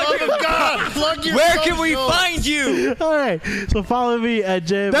 For the love of God, plug your Where socials. can we find you? All right, so follow me at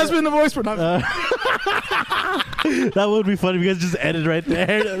JMS. That's been the voice for that would be funny if you guys just ended right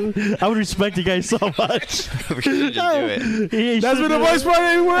there. I would respect you guys so much. We should just do it. That's been the voice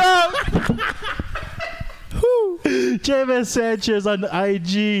party. We're out. JMS Sanchez on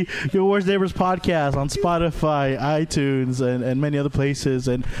IG, Your Worst Neighbors podcast on Spotify, iTunes, and many other places.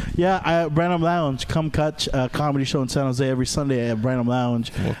 And Branham Lounge, come catch a comedy show in San Jose every Sunday at Branham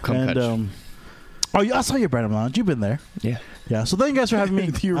Lounge. Well, come catch. I saw you at Branham Lounge. You've been there. Yeah. So thank you guys for having me.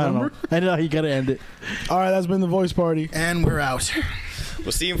 Do you remember? I know you got to end it. All right, that's been the voice party, and we're out.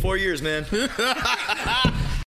 We'll see you in 4 years, man.